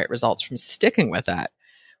gotten great results from sticking with that.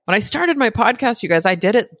 When I started my podcast, you guys, I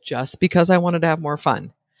did it just because I wanted to have more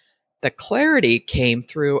fun. The clarity came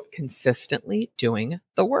through consistently doing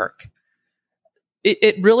the work.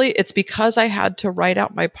 It's because I had to write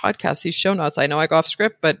out my podcast, these show notes. I know I go off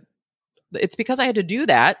script, but it's because I had to do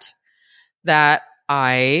that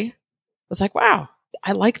I was like, wow,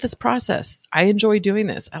 I like this process. I enjoy doing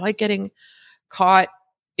this. I like getting caught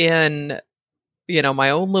in, my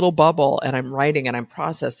own little bubble, and I'm writing and I'm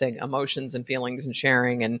processing emotions and feelings and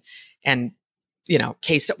sharing and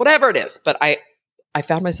case, whatever it is. But I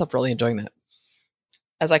found myself really enjoying that.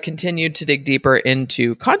 As I continued to dig deeper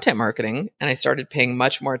into content marketing, and I started paying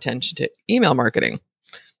much more attention to email marketing.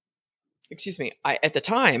 At the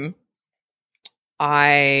time,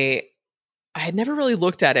 I had never really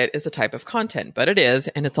looked at it as a type of content, but it is,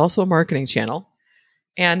 and it's also a marketing channel.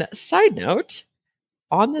 And side note,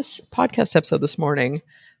 on this podcast episode this morning,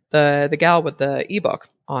 the gal with the ebook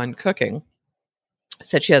on cooking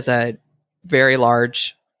said she has a very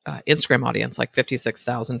large Instagram audience, like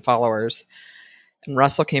 56,000 followers. And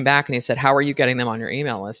Russell came back and he said, how are you getting them on your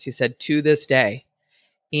email list? He said, to this day,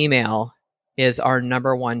 email is our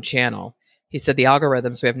number one channel. He said the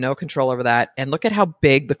algorithms, we have no control over that. And look at how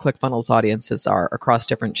big the ClickFunnels audiences are across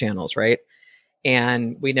different channels, right?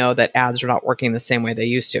 And we know that ads are not working the same way they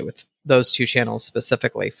used to with those two channels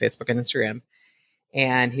specifically, Facebook and Instagram.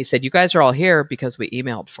 And he said, you guys are all here because we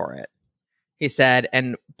emailed for it. He said,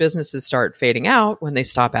 and businesses start fading out when they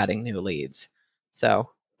stop adding new leads. So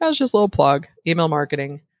that was just a little plug. Email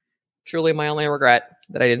marketing, truly my only regret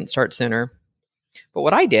that I didn't start sooner. But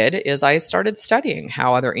what I did is I started studying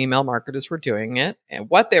how other email marketers were doing it and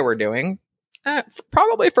what they were doing,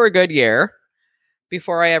 probably for a good year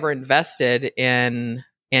before I ever invested in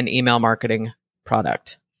an email marketing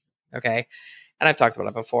product. Okay. And I've talked about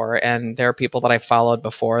it before. And there are people that I followed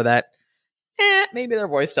before that maybe their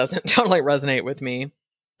voice doesn't totally resonate with me,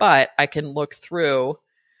 but I can look through.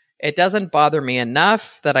 It doesn't bother me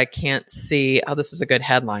enough that I can't see, oh, this is a good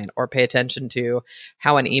headline, or pay attention to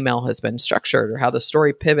how an email has been structured or how the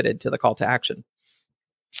story pivoted to the call to action.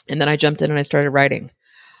 And then I jumped in and I started writing.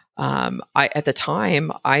 At the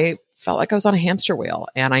time, I felt like I was on a hamster wheel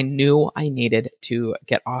and I knew I needed to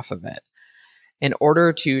get off of it. In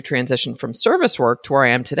order to transition from service work to where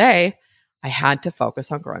I am today, I had to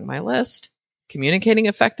focus on growing my list, communicating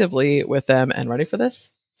effectively with them, and ready for this,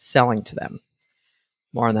 selling to them.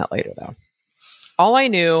 More on that later, though. All I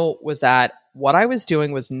knew was that what I was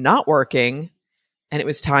doing was not working, and it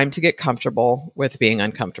was time to get comfortable with being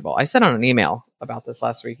uncomfortable. I said on an email about this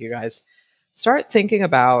last week, you guys, start thinking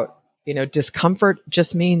about, discomfort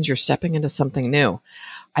just means you're stepping into something new.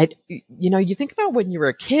 You think about when you were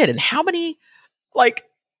a kid and how many, I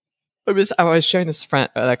was sharing this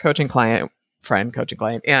coaching client,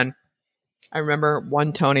 and I remember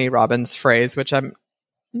one Tony Robbins phrase, which I'm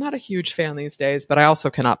not a huge fan these days, but I also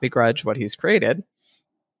cannot begrudge what he's created.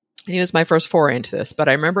 He was my first foray into this, but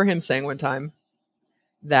I remember him saying one time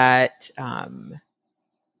that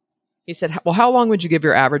he said, well, how long would you give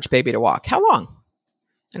your average baby to walk? How long?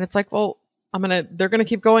 And it's like, well, they're going to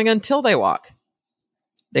keep going until they walk.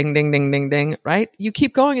 Ding, ding, ding, ding, ding, right? You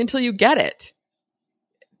keep going until you get it.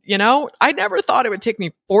 I never thought it would take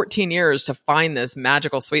me 14 years to find this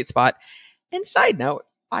magical sweet spot. And side note,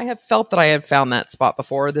 I have felt that I had found that spot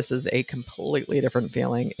before. This is a completely different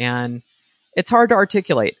feeling. And it's hard to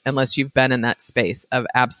articulate unless you've been in that space of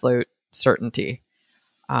absolute certainty.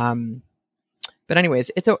 But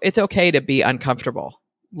anyways, it's okay to be uncomfortable.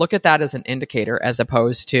 Look at that as an indicator as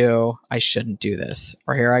opposed to, I shouldn't do this,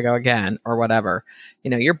 or here I go again, or whatever.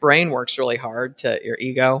 Your brain works really hard your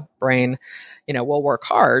ego brain, will work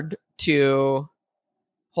hard to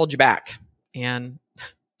hold you back. And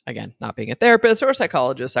again, not being a therapist or a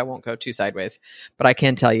psychologist, I won't go too sideways, but I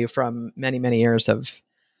can tell you from many, many years of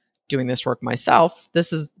doing this work myself,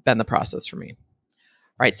 this has been the process for me.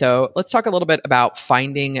 All right. So let's talk a little bit about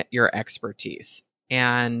finding your expertise.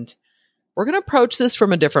 And we're going to approach this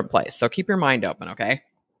from a different place. So keep your mind open. Okay.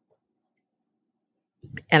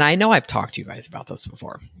 And I know I've talked to you guys about this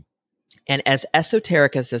before. And as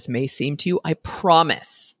esoteric as this may seem to you, I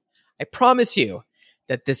promise you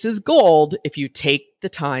that this is gold if you take the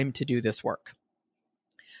time to do this work.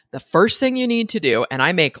 The first thing you need to do, and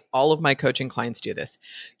I make all of my coaching clients do this,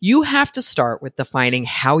 you have to start with defining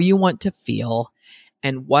how you want to feel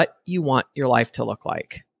and what you want your life to look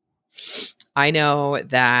like. I know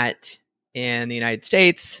that in the United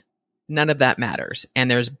States, none of that matters. And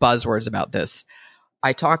there's buzzwords about this.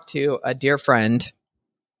 I talked to a dear friend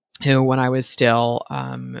who, when I was still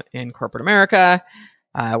in corporate America,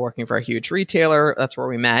 working for a huge retailer, that's where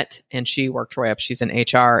we met. And she worked her way up. She's in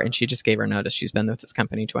HR and she just gave her notice. She's been with this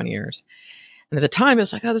company 20 years. And at the time, it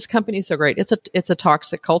was like, oh, this company is so great. It's a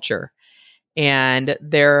toxic culture. And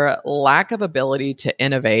their lack of ability to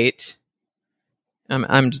innovate.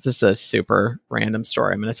 This is a super random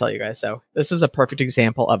story I'm going to tell you guys. So this is a perfect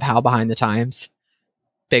example of how behind the times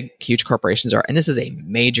big, huge corporations are. And this is a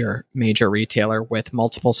major, major retailer with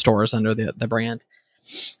multiple stores under the brand.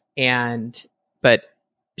 But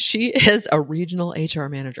she is a regional HR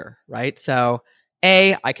manager, right? So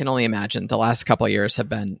A, I can only imagine the last couple of years have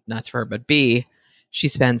been nuts for her. But B, she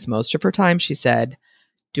spends most of her time, she said,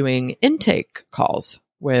 doing intake calls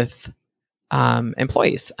with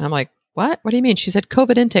employees. And I'm like, what? What do you mean? She said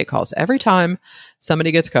COVID intake calls. Every time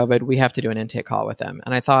somebody gets COVID, we have to do an intake call with them.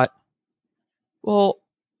 And I thought, well,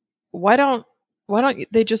 why don't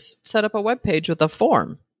they just set up a web page with a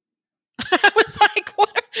form? I was like,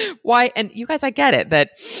 what? Why? And you guys, I get it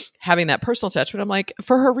that having that personal touch, but I'm like,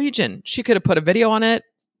 for her region, she could have put a video on it,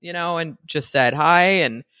 and just said, hi,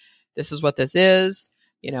 and this is what this is.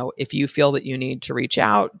 If you feel that you need to reach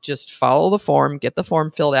out, just follow the form, get the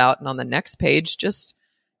form filled out. And on the next page, just,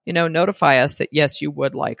 notify us that, yes, you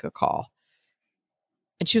would like a call.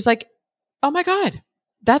 And she was like, oh my God,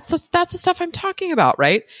 that's the stuff I'm talking about.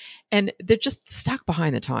 Right. And they're just stuck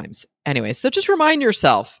behind the times. Anyway, so just remind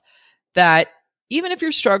yourself that even if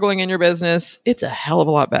you're struggling in your business, it's a hell of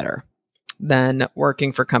a lot better than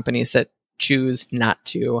working for companies that choose not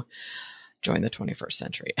to join the 21st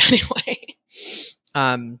century. Anyway,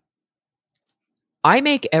 I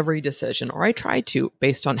make every decision, or I try to,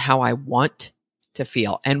 based on how I want to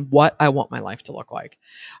feel and what I want my life to look like.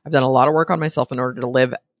 I've done a lot of work on myself in order to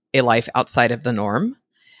live a life outside of the norm.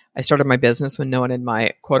 I started my business when no one in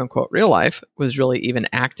my quote unquote real life was really even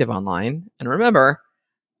active online. And remember,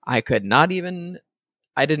 I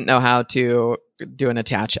didn't know how to do an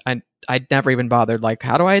attach. I'd never even bothered. Like,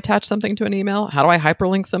 how do I attach something to an email? How do I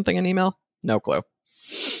hyperlink something in email? No clue.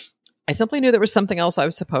 I simply knew there was something else I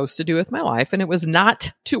was supposed to do with my life, and it was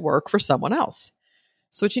not to work for someone else.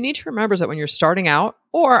 So what you need to remember is that when you're starting out,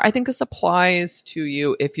 or I think this applies to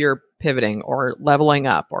you if you're pivoting or leveling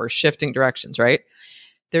up or shifting directions, right?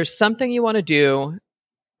 There's something you want to do.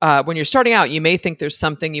 When you're starting out, you may think there's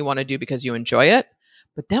something you want to do because you enjoy it.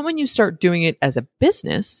 But then when you start doing it as a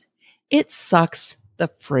business, it sucks the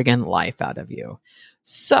friggin' life out of you.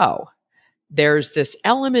 So there's this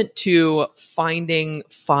element to finding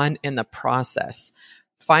fun in the process,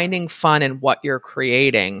 finding fun in what you're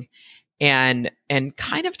creating, and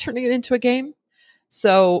kind of turning it into a game.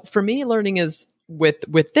 So for me, learning is with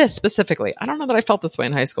this specifically. I don't know that I felt this way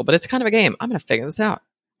in high school, but it's kind of a game. I'm going to figure this out.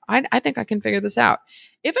 I think I can figure this out.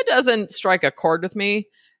 If it doesn't strike a chord with me,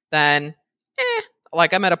 then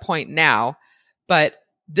like I'm at a point now. But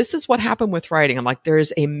this is what happened with writing. I'm like,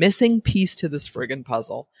 there's a missing piece to this friggin'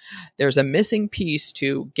 puzzle. There's a missing piece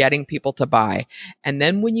to getting people to buy. And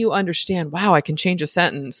then when you understand, wow, I can change a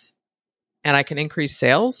sentence and I can increase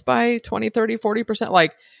sales by 20, 30, 40%.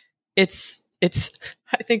 Like it's,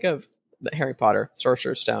 I think of the Harry Potter,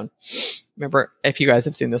 Sorcerer's Stone. Remember, if you guys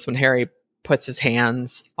have seen this, when Harry puts his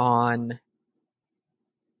hands on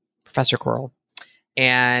Professor Quirrell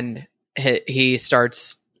and his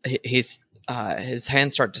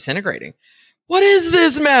hands start disintegrating. What is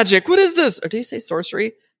this magic? What is this? Or did he say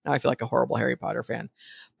sorcery? Now I feel like a horrible Harry Potter fan.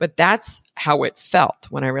 But that's how it felt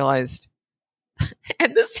when I realized,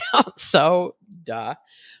 and this sounds so duh,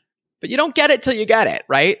 but you don't get it till you get it,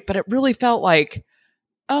 right? But it really felt like,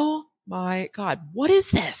 oh my God, what is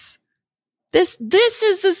this? This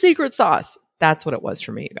is the secret sauce. That's what it was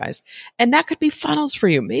for me, you guys. And that could be funnels for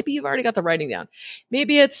you. Maybe you've already got the writing down.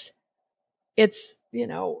 Maybe it's,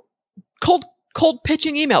 cold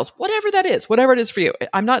pitching emails, whatever that is, whatever it is for you.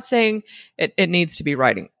 I'm not saying it needs to be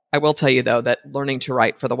writing. I will tell you though, that learning to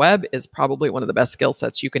write for the web is probably one of the best skill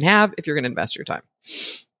sets you can have if you're going to invest your time,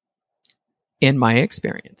 in my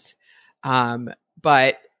experience.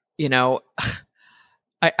 But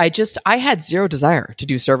I had zero desire to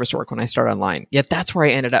do service work when I started online. Yet that's where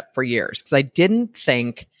I ended up for years because I didn't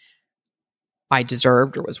think I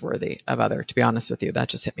deserved or was worthy of other. To be honest with you, that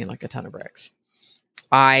just hit me like a ton of bricks.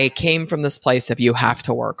 I came from this place of you have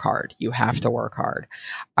to work hard. You have to work hard.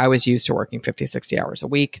 I was used to working 50, 60 hours a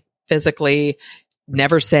week physically,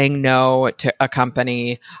 never saying no to a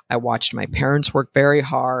company. I watched my parents work very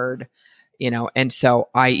hard, and so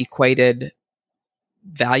I equated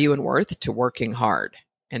value and worth to working hard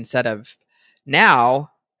instead of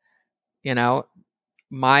now, a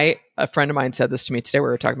friend of mine said this to me today. We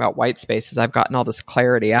were talking about white spaces. I've gotten all this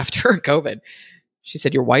clarity after COVID. She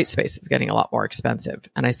said, your white space is getting a lot more expensive.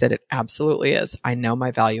 And I said, it absolutely is. I know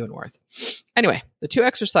my value and worth. Anyway, the 2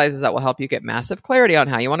 exercises that will help you get massive clarity on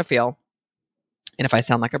how you want to feel. And if I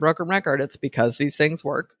sound like a broken record, it's because these things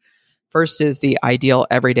work. First is the ideal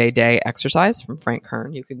everyday day exercise from Frank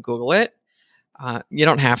Kern. You can Google it. You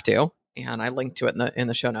don't have to. And I linked to it in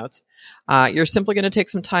the show notes. You're simply going to take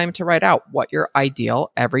some time to write out what your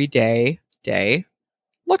ideal everyday day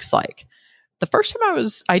looks like. The first time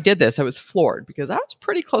I did this, I was floored because I was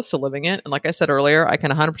pretty close to living it. And like I said earlier, I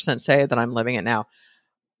can 100% say that I'm living it now.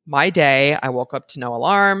 My day, I woke up to no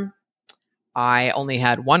alarm. I only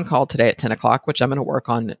had one call today at 10 o'clock, which I'm going to work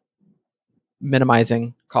on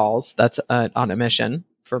minimizing calls. That's on a mission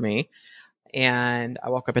for me. And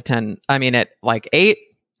I woke up at like 8.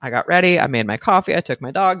 I got ready. I made my coffee. I took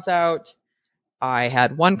my dogs out. I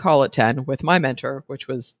had one call at 10 with my mentor, which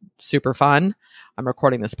was super fun. I'm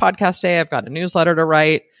recording this podcast today. I've got a newsletter to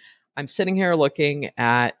write. I'm sitting here looking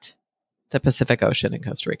at the Pacific Ocean in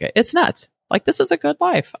Costa Rica. It's nuts. Like, this is a good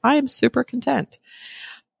life. I am super content.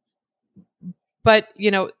 But,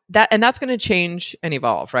 that's going to change and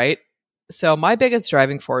evolve, right? So my biggest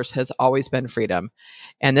driving force has always been freedom.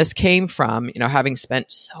 And this came from, having spent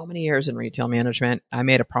so many years in retail management. I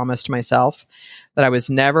made a promise to myself that I was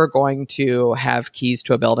never going to have keys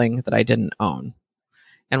to a building that I didn't own.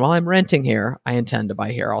 And while I'm renting here, I intend to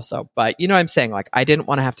buy here also. But you know what I'm saying? Like, I didn't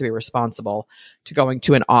want to have to be responsible to going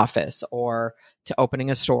to an office or to opening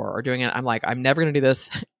a store or doing it. I'm like, I'm never going to do this.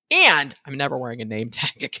 And I'm never wearing a name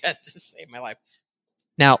tag again to save my life.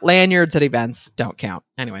 Now, lanyards at events don't count.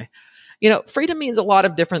 Anyway. Freedom means a lot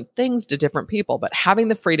of different things to different people, but having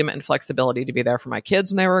the freedom and flexibility to be there for my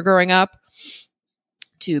kids when they were growing up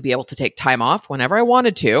to be able to take time off whenever I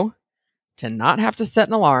wanted to not have to set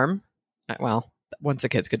an alarm. Well, once the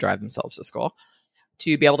kids could drive themselves to school,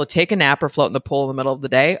 to be able to take a nap or float in the pool in the middle of the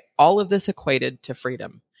day. All of this equated to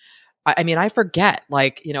freedom. I mean, I forget,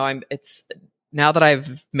 it's now that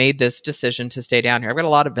I've made this decision to stay down here, I've got a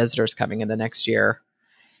lot of visitors coming in the next year.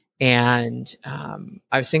 And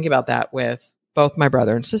I was thinking about that with both my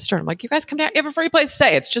brother and sister. I'm like, you guys come down, you have a free place to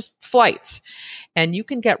stay. It's just flights. And you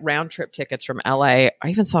can get round trip tickets from LA. I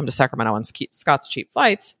even saw them to Sacramento on Scott's Cheap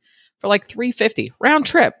Flights for like $350 round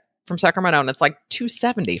trip from Sacramento. And it's like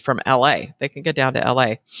 $270 from LA. They can get down to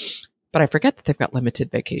LA. But I forget that they've got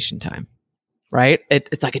limited vacation time, right?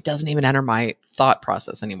 It's like it doesn't even enter my thought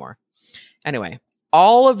process anymore. Anyway,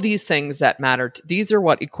 all of these things that mattered, these are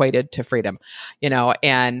what equated to freedom,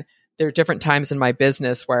 and there are different times in my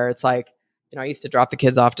business where it's like, I used to drop the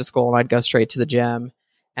kids off to school and I'd go straight to the gym.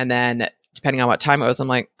 And then depending on what time it was, I'm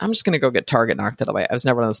like, I'm just going to go get Target knocked out of the way. I was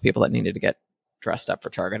never one of those people that needed to get dressed up for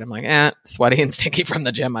Target. I'm like, sweaty and stinky from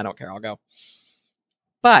the gym. I don't care. I'll go.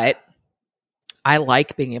 But I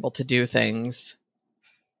like being able to do things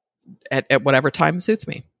at whatever time suits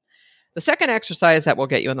me. The second exercise that will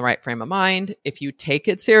get you in the right frame of mind, if you take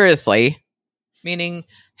it seriously, meaning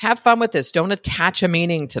have fun with this, don't attach a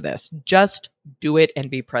meaning to this, just do it and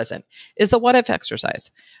be present, is the what if exercise.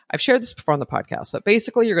 I've shared this before on the podcast, but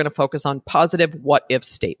basically you're going to focus on positive what if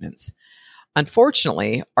statements.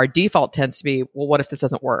 Unfortunately, our default tends to be, well, what if this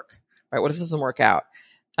doesn't work? Right? What if this doesn't work out?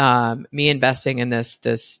 Me investing in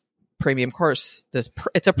this premium course,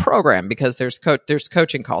 it's a program because there's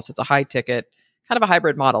coaching calls. It's a high ticket, kind of a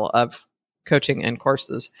hybrid model of coaching and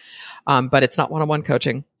courses. But it's not one-on-one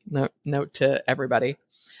coaching. Note to everybody.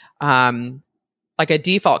 Like a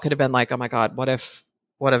default could have been like, oh my God, what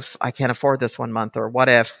if I can't afford this one month? Or what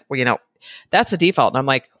if, that's a default. And I'm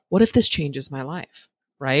like, what if this changes my life?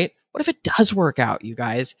 Right? What if it does work out, you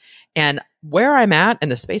guys? And where I'm at and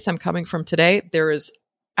the space I'm coming from today, there is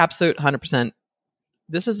absolute 100%.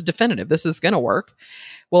 This is definitive. This is going to work.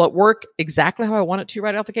 Will it work exactly how I want it to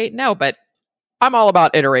right out the gate? No, but I'm all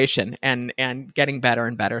about iteration and getting better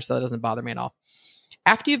and better. So that doesn't bother me at all.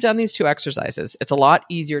 After you've done these two exercises, it's a lot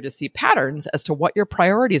easier to see patterns as to what your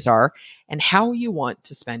priorities are and how you want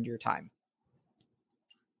to spend your time.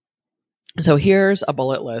 So here's a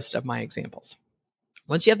bullet list of my examples.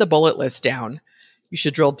 Once you have the bullet list down, you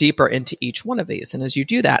should drill deeper into each one of these. And as you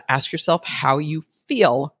do that, ask yourself how you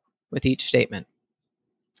feel with each statement.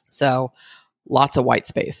 So lots of white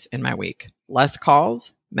space in my week. Less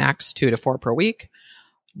calls, max 2 to 4 per week.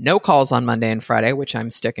 No calls on Monday and Friday, which I'm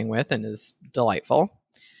sticking with and is delightful.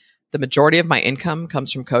 The majority of my income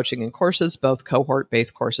comes from coaching and courses, both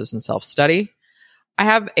cohort-based courses and self-study. I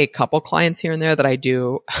have a couple clients here and there that I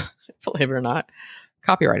do, believe it or not,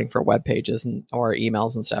 copywriting for web pages or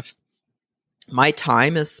emails and stuff. My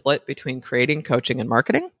time is split between creating, coaching, and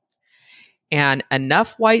marketing, and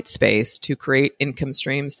enough white space to create income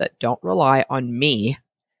streams that don't rely on me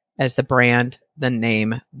as the brand, the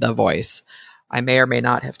name, the voice. I may or may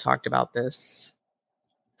not have talked about this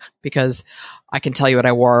because I can tell you what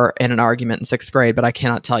I wore in an argument in 6th grade, but I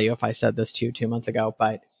cannot tell you if I said this to you 2 months ago,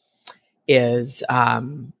 but is,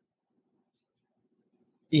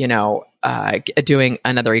 doing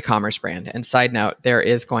another e-commerce brand. And side note, there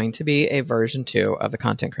is going to be a version 2 of the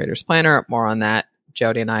Content Creators Planner. More on that.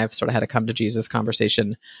 Jody and I have sort of had a come to Jesus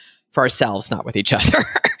conversation for ourselves, not with each other.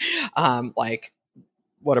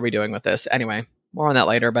 What are we doing with this? Anyway, more on that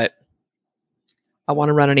later, but I want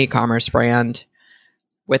to run an e-commerce brand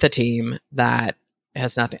with a team that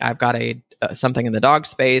has nothing. I've got something in the dog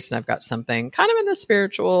space, and I've got something kind of in the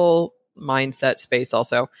spiritual mindset space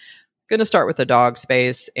also. Going to start with the dog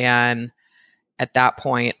space, and at that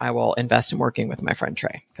point, I will invest in working with my friend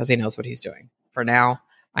Trey because he knows what he's doing. For now,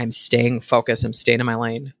 I'm staying focused. I'm staying in my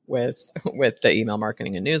lane with the email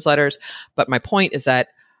marketing and newsletters. But my point is that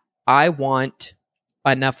I want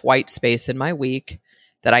enough white space in my week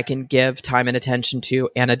that I can give time and attention to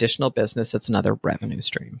an additional business that's another revenue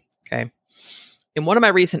stream. Okay. In one of my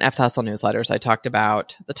recent F Hustle newsletters, I talked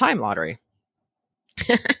about the time lottery.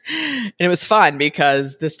 And it was fun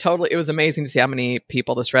because it was amazing to see how many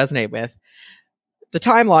people this resonated with. The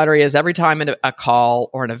time lottery is every time a call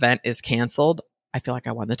or an event is canceled, I feel like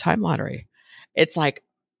I won the time lottery. It's like,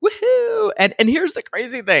 woohoo. And here's the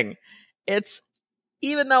crazy thing. It's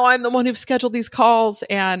even though I'm the one who've scheduled these calls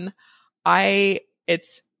and I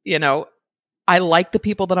like the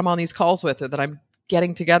people that I'm on these calls with or that I'm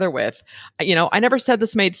getting together with. I never said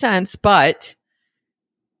this made sense, but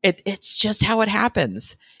it's just how it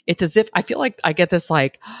happens. It's as if I feel like I get this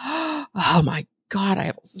like, oh my God, I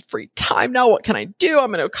have all this free time now. What can I do? I'm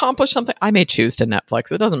going to accomplish something. I may choose to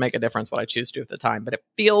Netflix. It doesn't make a difference what I choose to do at the time, but it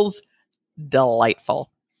feels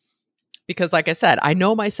delightful. Because like I said, I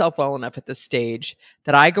know myself well enough at this stage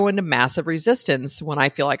that I go into massive resistance when I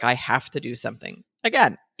feel like I have to do something.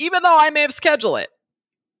 Again, even though I may have scheduled it,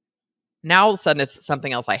 now all of a sudden it's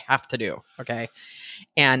something else I have to do. Okay.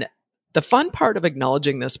 And the fun part of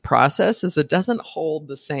acknowledging this process is it doesn't hold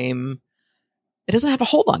the same. It doesn't have a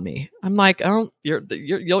hold on me. I'm like, oh,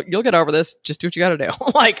 you'll get over this. Just do what you got to do.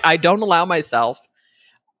 Like, I don't allow myself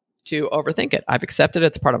to overthink it. I've accepted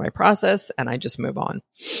it's part of my process and I just move on.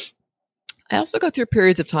 I also go through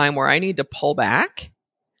periods of time where I need to pull back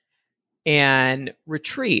and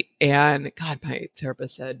retreat. And God, my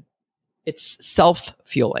therapist said, it's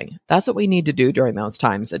self-fueling. That's what we need to do during those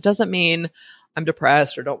times. It doesn't mean I'm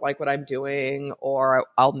depressed or don't like what I'm doing or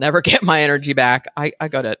I'll never get my energy back. I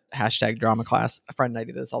go to #drama class. A friend and I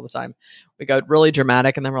do this all the time. We go really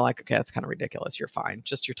dramatic and then we're like, okay, that's kind of ridiculous. You're fine.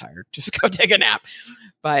 Just you're tired. Just go take a nap.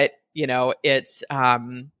 But, you know, it's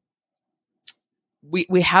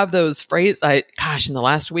we have those phrases. In the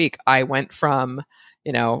last week, I went from,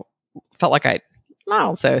 you know, felt like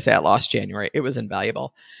I'll say I lost January. It was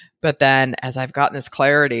invaluable. But then as I've gotten this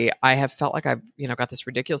clarity, I have felt like I've, you know, got this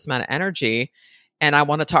ridiculous amount of energy and I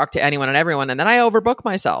want to talk to anyone and everyone. And then I overbook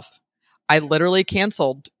myself. I literally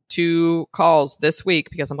canceled 2 calls this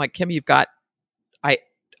week because I'm like, Kim, you've got a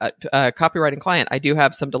copywriting client. I do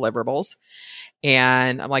have some deliverables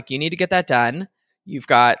and I'm like, you need to get that done. You've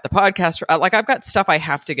got the podcast. Like I've got stuff I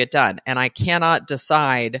have to get done and I cannot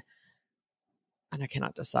decide. And I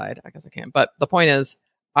cannot decide. I guess I can. But the point is,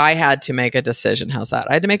 I had to make a decision. How's that?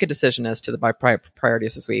 I had to make a decision as to my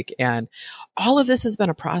priorities this week. And all of this has been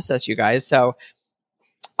a process, you guys. So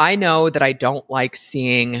I know that I don't like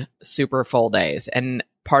seeing super full days. And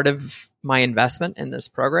part of my investment in this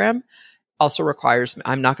program also requires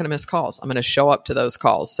I'm not going to miss calls. I'm going to show up to those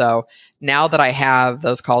calls. So now that I have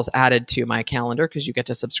those calls added to my calendar, because you get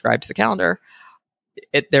to subscribe to the calendar,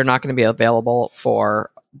 they're not going to be available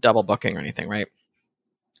for double booking or anything, right?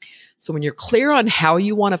 So when you're clear on how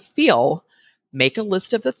you want to feel, make a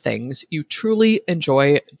list of the things you truly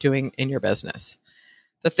enjoy doing in your business.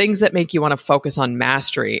 The things that make you want to focus on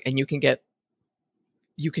mastery, and you can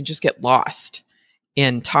just get lost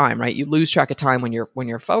in time, right? You lose track of time when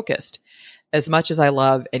you're focused. As much as I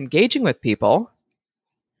love engaging with people,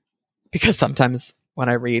 because sometimes when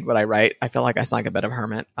I read what I write, I feel like I sound like a bit of a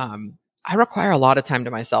hermit. I require a lot of time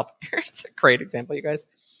to myself. Here's a great example, you guys.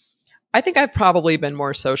 I think I've probably been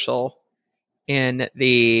more social in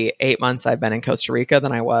the 8 months I've been in Costa Rica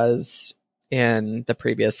than I was in the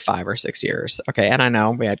previous 5 or 6 years. Okay. And I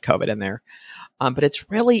know we had COVID in there, but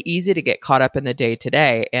it's really easy to get caught up in the day to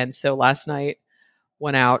day. And so last night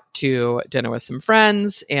went out to dinner with some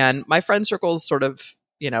friends and my friend circle is sort of,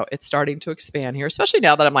 you know, it's starting to expand here, especially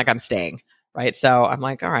now that I'm staying, right? So I'm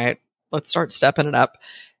like, all right, let's start stepping it up.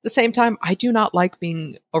 At the same time, I do not like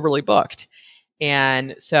being overly booked.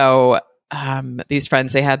 And so these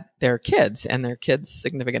friends, they had their kids and their kids'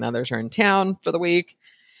 significant others are in town for the week.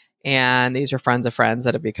 And these are friends of friends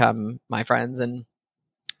that have become my friends. And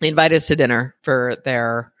they invited us to dinner for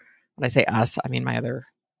when I say us, I mean my other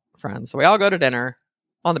friends. So we all go to dinner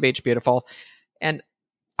on the beach, beautiful. And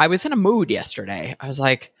I was in a mood yesterday. I was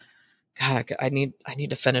like, God, I need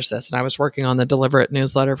to finish this. And I was working on the Deliver It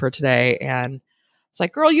newsletter for today. And it's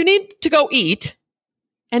like, girl, you need to go eat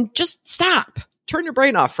and just stop. Turn your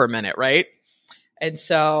brain off for a minute, right? And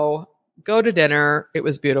so go to dinner. It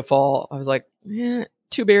was beautiful. I was like, 2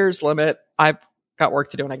 beers limit. I've got work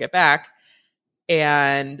to do when I get back.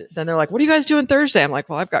 And then they're like, what are you guys doing Thursday? I'm like,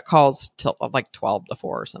 well, I've got calls till like 12 to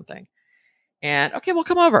 4 or something. And okay, well,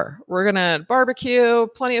 come over. We're going to barbecue,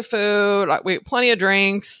 plenty of food, plenty of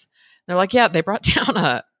drinks. And they're like, yeah, they brought down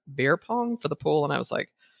a beer pong for the pool. And I was like,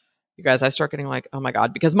 you guys, I start getting like, oh my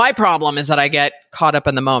God, because my problem is that I get caught up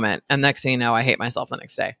in the moment. And next thing you know, I hate myself the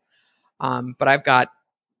next day. But I've got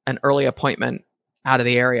an early appointment out of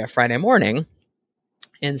the area Friday morning.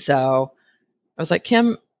 And so I was like,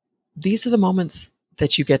 Kim, these are the moments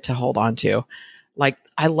that you get to hold on to. Like,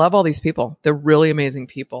 I love all these people. They're really amazing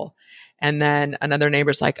people. And then another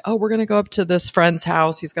neighbor's like, oh, we're going to go up to this friend's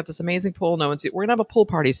house. He's got this amazing pool. We're going to have a pool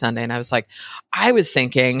party Sunday. And I was like, I was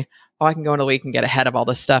thinking, oh, I can go in a week and get ahead of all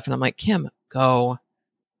this stuff. And I'm like, Kim, go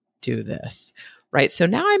do this. Right. So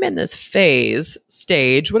now I'm in this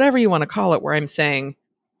stage, whatever you want to call it, where I'm saying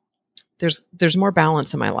there's more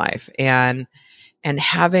balance in my life and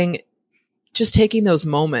taking those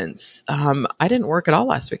moments. I didn't work at all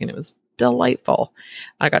last week and it was delightful.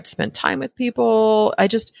 I got to spend time with people. I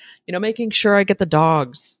just, making sure I get the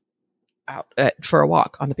dogs out for a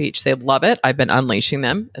walk on the beach. They love it. I've been unleashing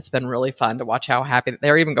them. It's been really fun to watch how happy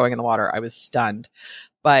they're even going in the water. I was stunned.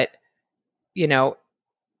 But, you know,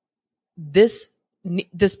 this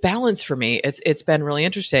balance for me, it's been really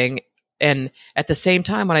interesting. And at the same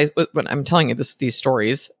time, when I'm telling you these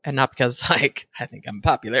stories, and not because like I think I'm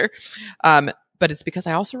popular, but it's because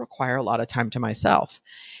I also require a lot of time to myself.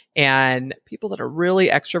 And people that are really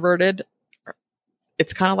extroverted,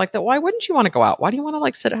 it's kind of like that. Why wouldn't you want to go out? Why do you want to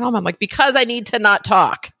like sit at home? I'm like, because I need to not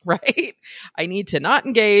talk, right? I need to not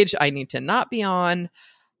engage. I need to not be on.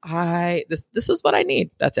 This is what I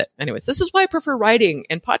need. That's it. Anyways, this is why I prefer writing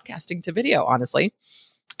and podcasting to video. Honestly,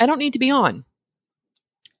 I don't need to be on.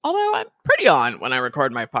 Although I'm pretty on when I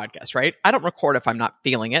record my podcast, right? I don't record if I'm not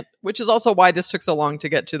feeling it, which is also why this took so long to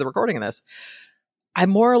get to the recording of this. I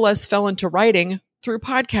more or less fell into writing through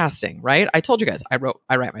podcasting, right? I told you guys I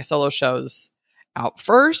write my solo shows out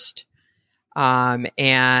first.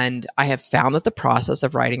 And I have found that the process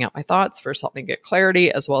of writing out my thoughts first helped me get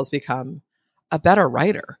clarity as well as become a better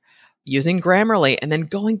writer using Grammarly and then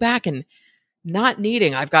going back and not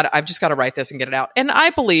needing, I've just got to write this and get it out. And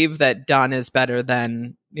I believe that done is better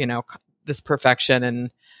than, this perfection. And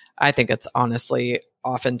I think it's honestly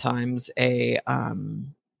oftentimes a,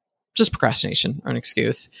 just procrastination or an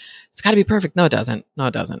excuse. It's got to be perfect. No, it doesn't.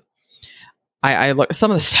 I look,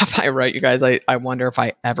 some of the stuff I write, you guys, I wonder if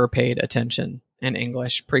I ever paid attention in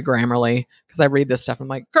English pre-Grammarly, because I read this stuff. I'm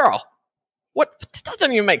like, girl, what? This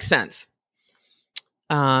doesn't even make sense.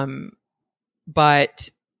 But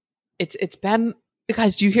it's been,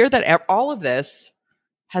 guys, do you hear that all of this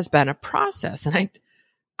has been a process? And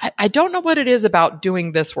I don't know what it is about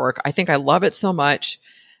doing this work. I think I love it so much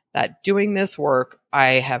that doing this work,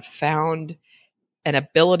 I have found an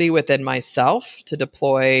ability within myself to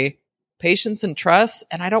deploy patience and trust.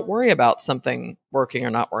 And I don't worry about something working or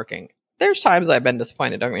not working. There's times I've been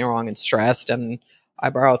disappointed, don't get me wrong, and stressed, and I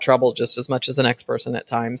borrow trouble just as much as the next person at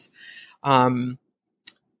times. But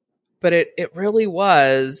it really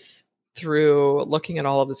was through looking at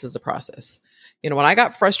all of this as a process. When I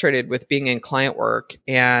got frustrated with being in client work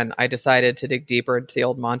and I decided to dig deeper into the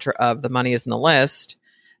old mantra of the money is in the list,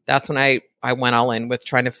 that's when I went all in with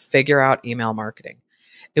trying to figure out email marketing.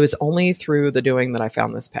 It was only through the doing that I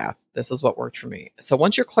found this path. This is what worked for me. So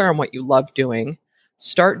once you're clear on what you love doing,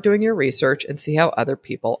 start doing your research and see how other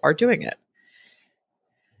people are doing it.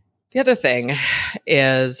 The other thing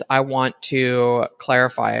is I want to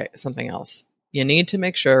clarify something else. You need to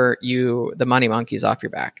make sure the money monkey's off your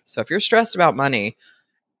back. So if you're stressed about money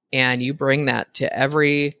and you bring that to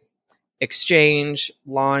every exchange,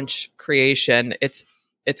 launch, creation, it's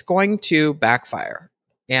going to backfire.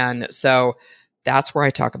 And so that's where I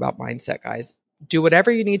talk about mindset, guys. Do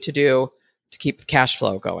whatever you need to do to keep the cash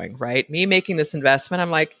flow going, right? Me making this investment,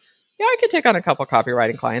 I'm like, yeah, I could take on a couple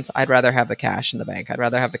copywriting clients. I'd rather have the cash in the bank. I'd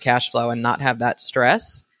rather have the cash flow and not have that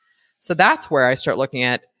stress. So that's where I start looking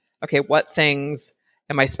at, okay, what things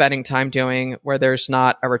am I spending time doing where there's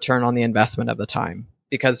not a return on the investment of the time?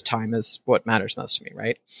 Because time is what matters most to me,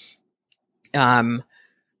 right?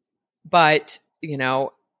 But,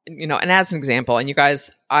 and as an example, and you guys,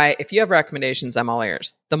 if you have recommendations, I'm all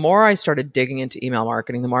ears. The more I started digging into email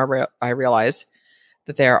marketing, the more I realized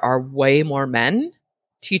that there are way more men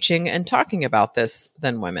teaching and talking about this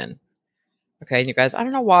than women. Okay. And you guys, I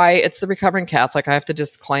don't know why it's the recovering Catholic. I have to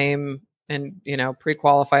disclaim and,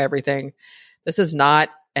 pre-qualify everything. This is not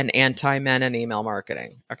an anti-men in email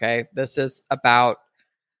marketing. Okay. This is about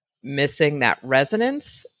missing that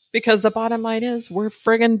resonance, because the bottom line is we're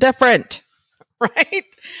friggin' different, right?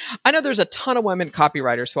 I know there's a ton of women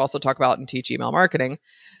copywriters who also talk about and teach email marketing,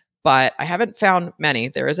 but I haven't found many.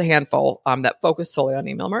 There is a handful that focus solely on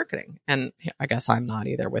email marketing. And I guess I'm not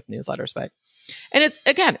either with newsletters, and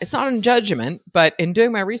it's not in judgment, but in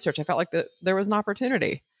doing my research, I felt like there was an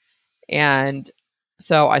opportunity. And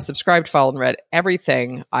so I subscribed, followed, and read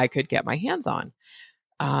everything I could get my hands on.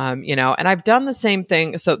 And I've done the same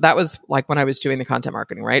thing. So that was like when I was doing the content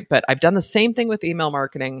marketing, right? But I've done the same thing with email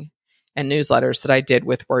marketing and newsletters that I did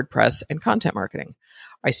with WordPress and content marketing.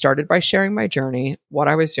 I started by sharing my journey, what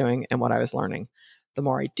I was doing, and what I was learning. The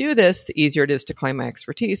more I do this, the easier it is to claim my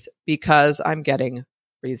expertise because I'm getting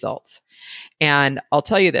results. And I'll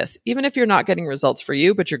tell you this, even if you're not getting results for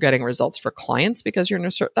you, but you're getting results for clients because you're in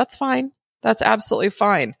a that's fine. That's absolutely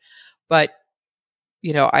fine. But,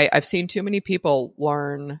 I've seen too many people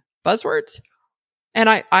learn buzzwords,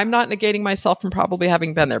 and I'm not negating myself from probably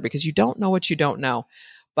having been there, because you don't know what you don't know.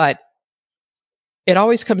 But it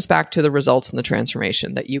always comes back to the results and the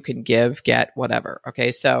transformation that you can give, get, whatever.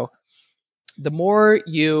 Okay. So the more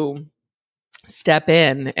you step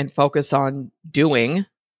in and focus on doing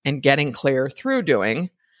and getting clear through doing,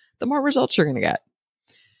 the more results you're going to get.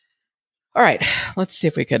 All right, let's see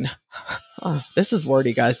if we can. Oh, this is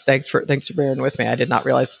wordy, guys. Thanks for bearing with me. I did not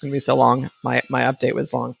realize it was going to be so long. My update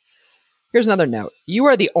was long. Here's another note. You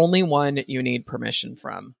are the only one you need permission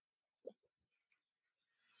from.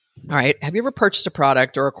 All right. Have you ever purchased a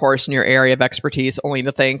product or a course in your area of expertise only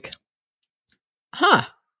to think, I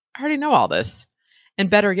already know all this? And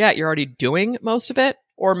better yet, you're already doing most of it.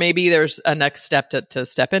 Or maybe there's a next step to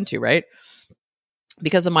step into, right?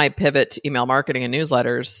 Because of my pivot to email marketing and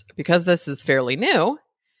newsletters, because this is fairly new,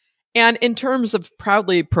 and in terms of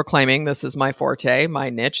proudly proclaiming this is my forte, my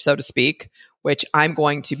niche, so to speak, which I'm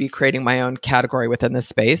going to be creating my own category within this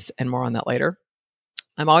space, and more on that later.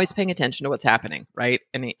 I'm always paying attention to what's happening, right,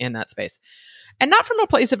 in that space. And not from a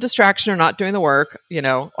place of distraction or not doing the work.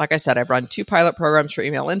 Like I said, I've run 2 pilot programs for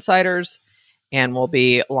email insiders, and we'll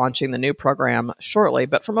be launching the new program shortly,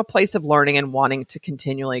 but from a place of learning and wanting to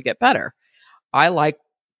continually get better. I like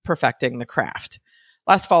perfecting the craft.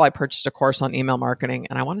 Last fall, I purchased a course on email marketing,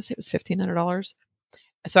 and I want to say it was $1,500.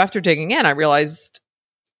 So after digging in, I realized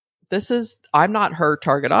I'm not her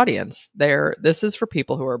target audience. This is for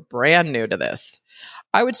people who are brand new to this.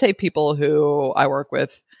 I would say people who I work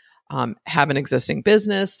with have an existing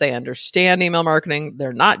business. They understand email marketing.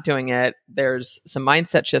 They're not doing it. There's some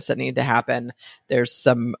mindset shifts that need to happen. There's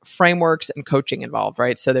some frameworks and coaching involved,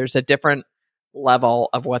 right? So there's a different level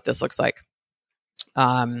of what this looks like.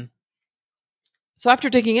 So after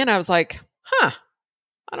digging in, I was like, I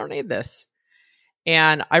don't need this.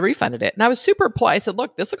 And I refunded it. And I was super polite. I said,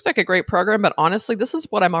 look, this looks like a great program, but honestly, this is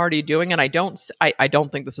what I'm already doing. And I don't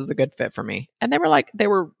think this is a good fit for me. And they were like,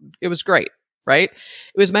 it was great, right?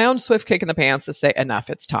 It was my own swift kick in the pants to say,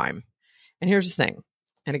 enough, it's time. And here's the thing.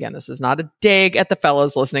 And again, this is not a dig at the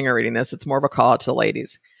fellows listening or reading this. It's more of a call out to the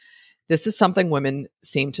ladies. This is something women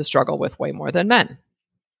seem to struggle with way more than men.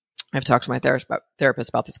 I've talked to my therapist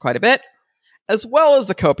about this quite a bit, as well as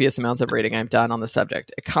the copious amounts of reading I've done on the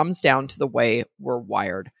subject. It comes down to the way we're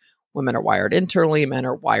wired. Women are wired internally, men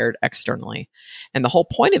are wired externally. And the whole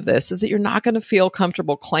point of this is that you're not going to feel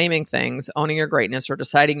comfortable claiming things, owning your greatness, or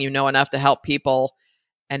deciding you know enough to help people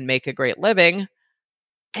and make a great living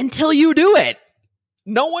until you do it.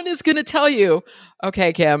 No one is going to tell you,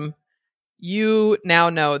 okay, Kim, you now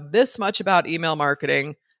know this much about email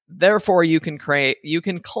marketing. Therefore, you can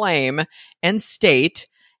claim and state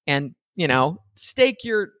and, stake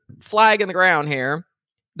your flag in the ground here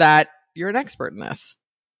that you're an expert in this.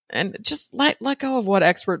 And just let go of what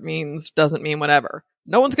expert means, doesn't mean whatever.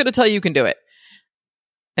 No one's going to tell you can do it.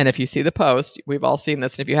 And if you see the post, we've all seen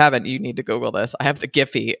this. And if you haven't, you need to Google this. I have the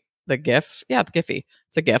Giphy. The GIF? Yeah, the Giphy.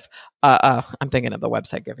 It's a GIF. I'm thinking of the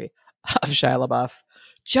website Giphy of Shia LaBeouf.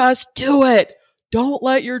 Just do it. Don't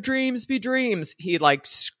let your dreams be dreams. He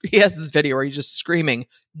has this video where he's just screaming,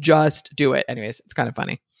 just do it. Anyways, it's kind of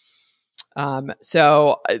funny.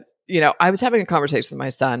 So I was having a conversation with my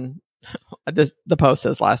son. The post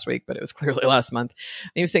says last week, but it was clearly last month.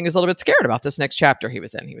 And he was saying he was a little bit scared about this next chapter he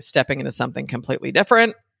was in. He was stepping into something completely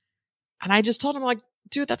different. And I just told him,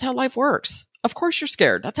 dude, that's how life works. Of course you're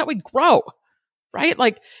scared. That's how we grow, right?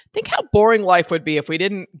 Think how boring life would be if we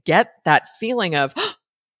didn't get that feeling of,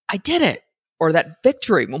 I did it. Or that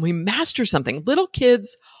victory when we master something. Little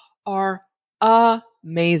kids are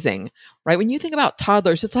amazing, right? When you think about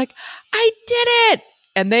toddlers, it's like, I did it.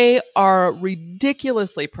 And they are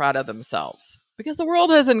ridiculously proud of themselves because the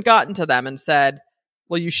world hasn't gotten to them and said,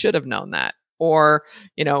 well, you should have known that. Or,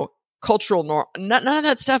 cultural norm. None of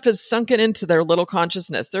that stuff is sunken into their little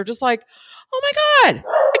consciousness. They're just like, oh my God,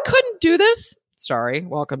 I couldn't do this. Sorry.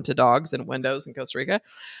 Welcome to dogs and windows in Costa Rica.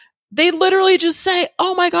 They literally just say,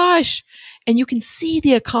 oh my gosh. And you can see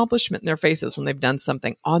the accomplishment in their faces when they've done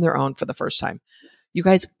something on their own for the first time. You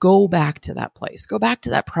guys go back to that place. Go back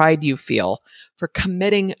to that pride you feel for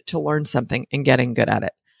committing to learn something and getting good at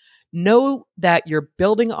it. Know that you're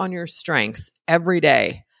building on your strengths every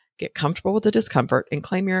day. Get comfortable with the discomfort and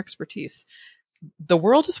claim your expertise. The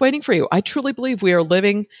world is waiting for you. I truly believe we are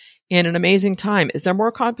living in an amazing time. Is there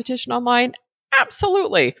more competition online?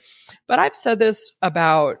 Absolutely. But I've said this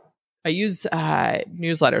about, I use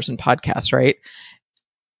newsletters and podcasts, right?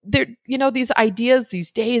 There, these ideas, these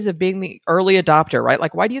days of being the early adopter, right?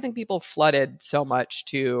 Why do you think people flooded so much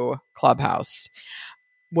to Clubhouse?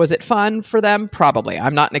 Was it fun for them? Probably.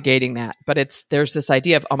 I'm not negating that, but there's this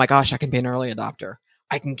idea of, oh my gosh, I can be an early adopter.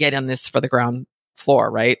 I can get in this for the ground floor,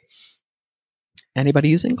 right? Anybody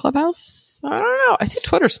using Clubhouse? I don't know. I see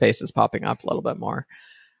Twitter Spaces popping up a little bit more.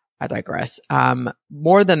 I digress.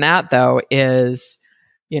 More than that, though, is,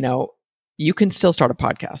 you can still start a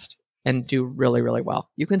podcast and do really, really well.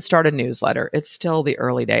 You can start a newsletter. It's still the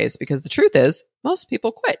early days because the truth is most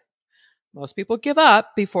people quit. Most people give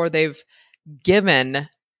up before they've given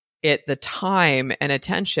it the time and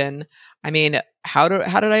attention. I mean, how did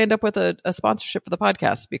I end up with a sponsorship for the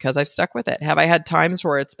podcast? Because I've stuck with it. Have I had times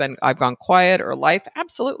where I've gone quiet or life?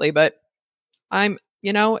 Absolutely. But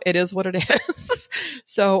it is what it is.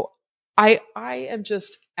 So I am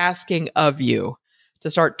just asking of you to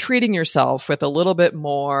start treating yourself with a little bit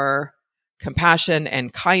more compassion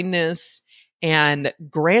and kindness, and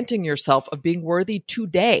granting yourself of being worthy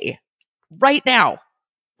today, right now.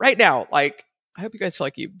 Like, I hope you guys feel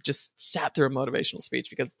like you just sat through a motivational speech,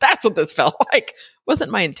 because that's what this felt like. It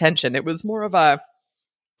wasn't my intention. It was more of I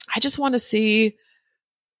just want to see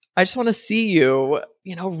you,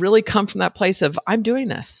 really come from that place of, I'm doing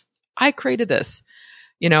this. I created this.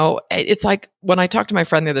 It's like when I talked to my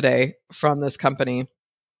friend the other day from this company,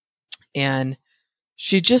 and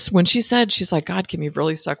when she said, she's like, God, Kim, you've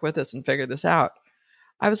really stuck with this and figured this out.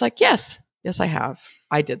 I was like, yes, I have.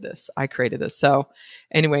 I did this. I created this. So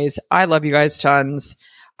anyways, I love you guys tons.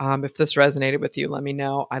 If this resonated with you, let me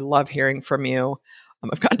know. I love hearing from you.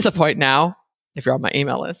 I've gotten to the point now, if you're on my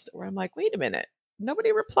email list, where I'm like, wait a minute,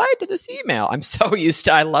 nobody replied to this email. I'm so used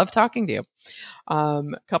to, I love talking to you. A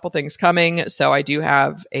couple things coming. So I do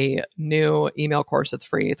have a new email course that's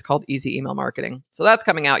free. It's called Easy Email Marketing. So that's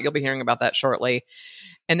coming out. You'll be hearing about that shortly.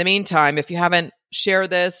 In the meantime, if you haven't shared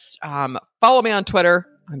this, follow me on Twitter.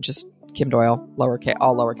 I'm just Kim Doyle,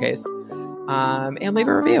 all lowercase, and leave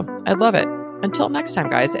a review. I'd love it. Until next time,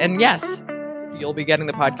 guys. And yes, you'll be getting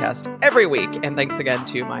the podcast every week. And thanks again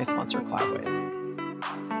to my sponsor, Cloudways.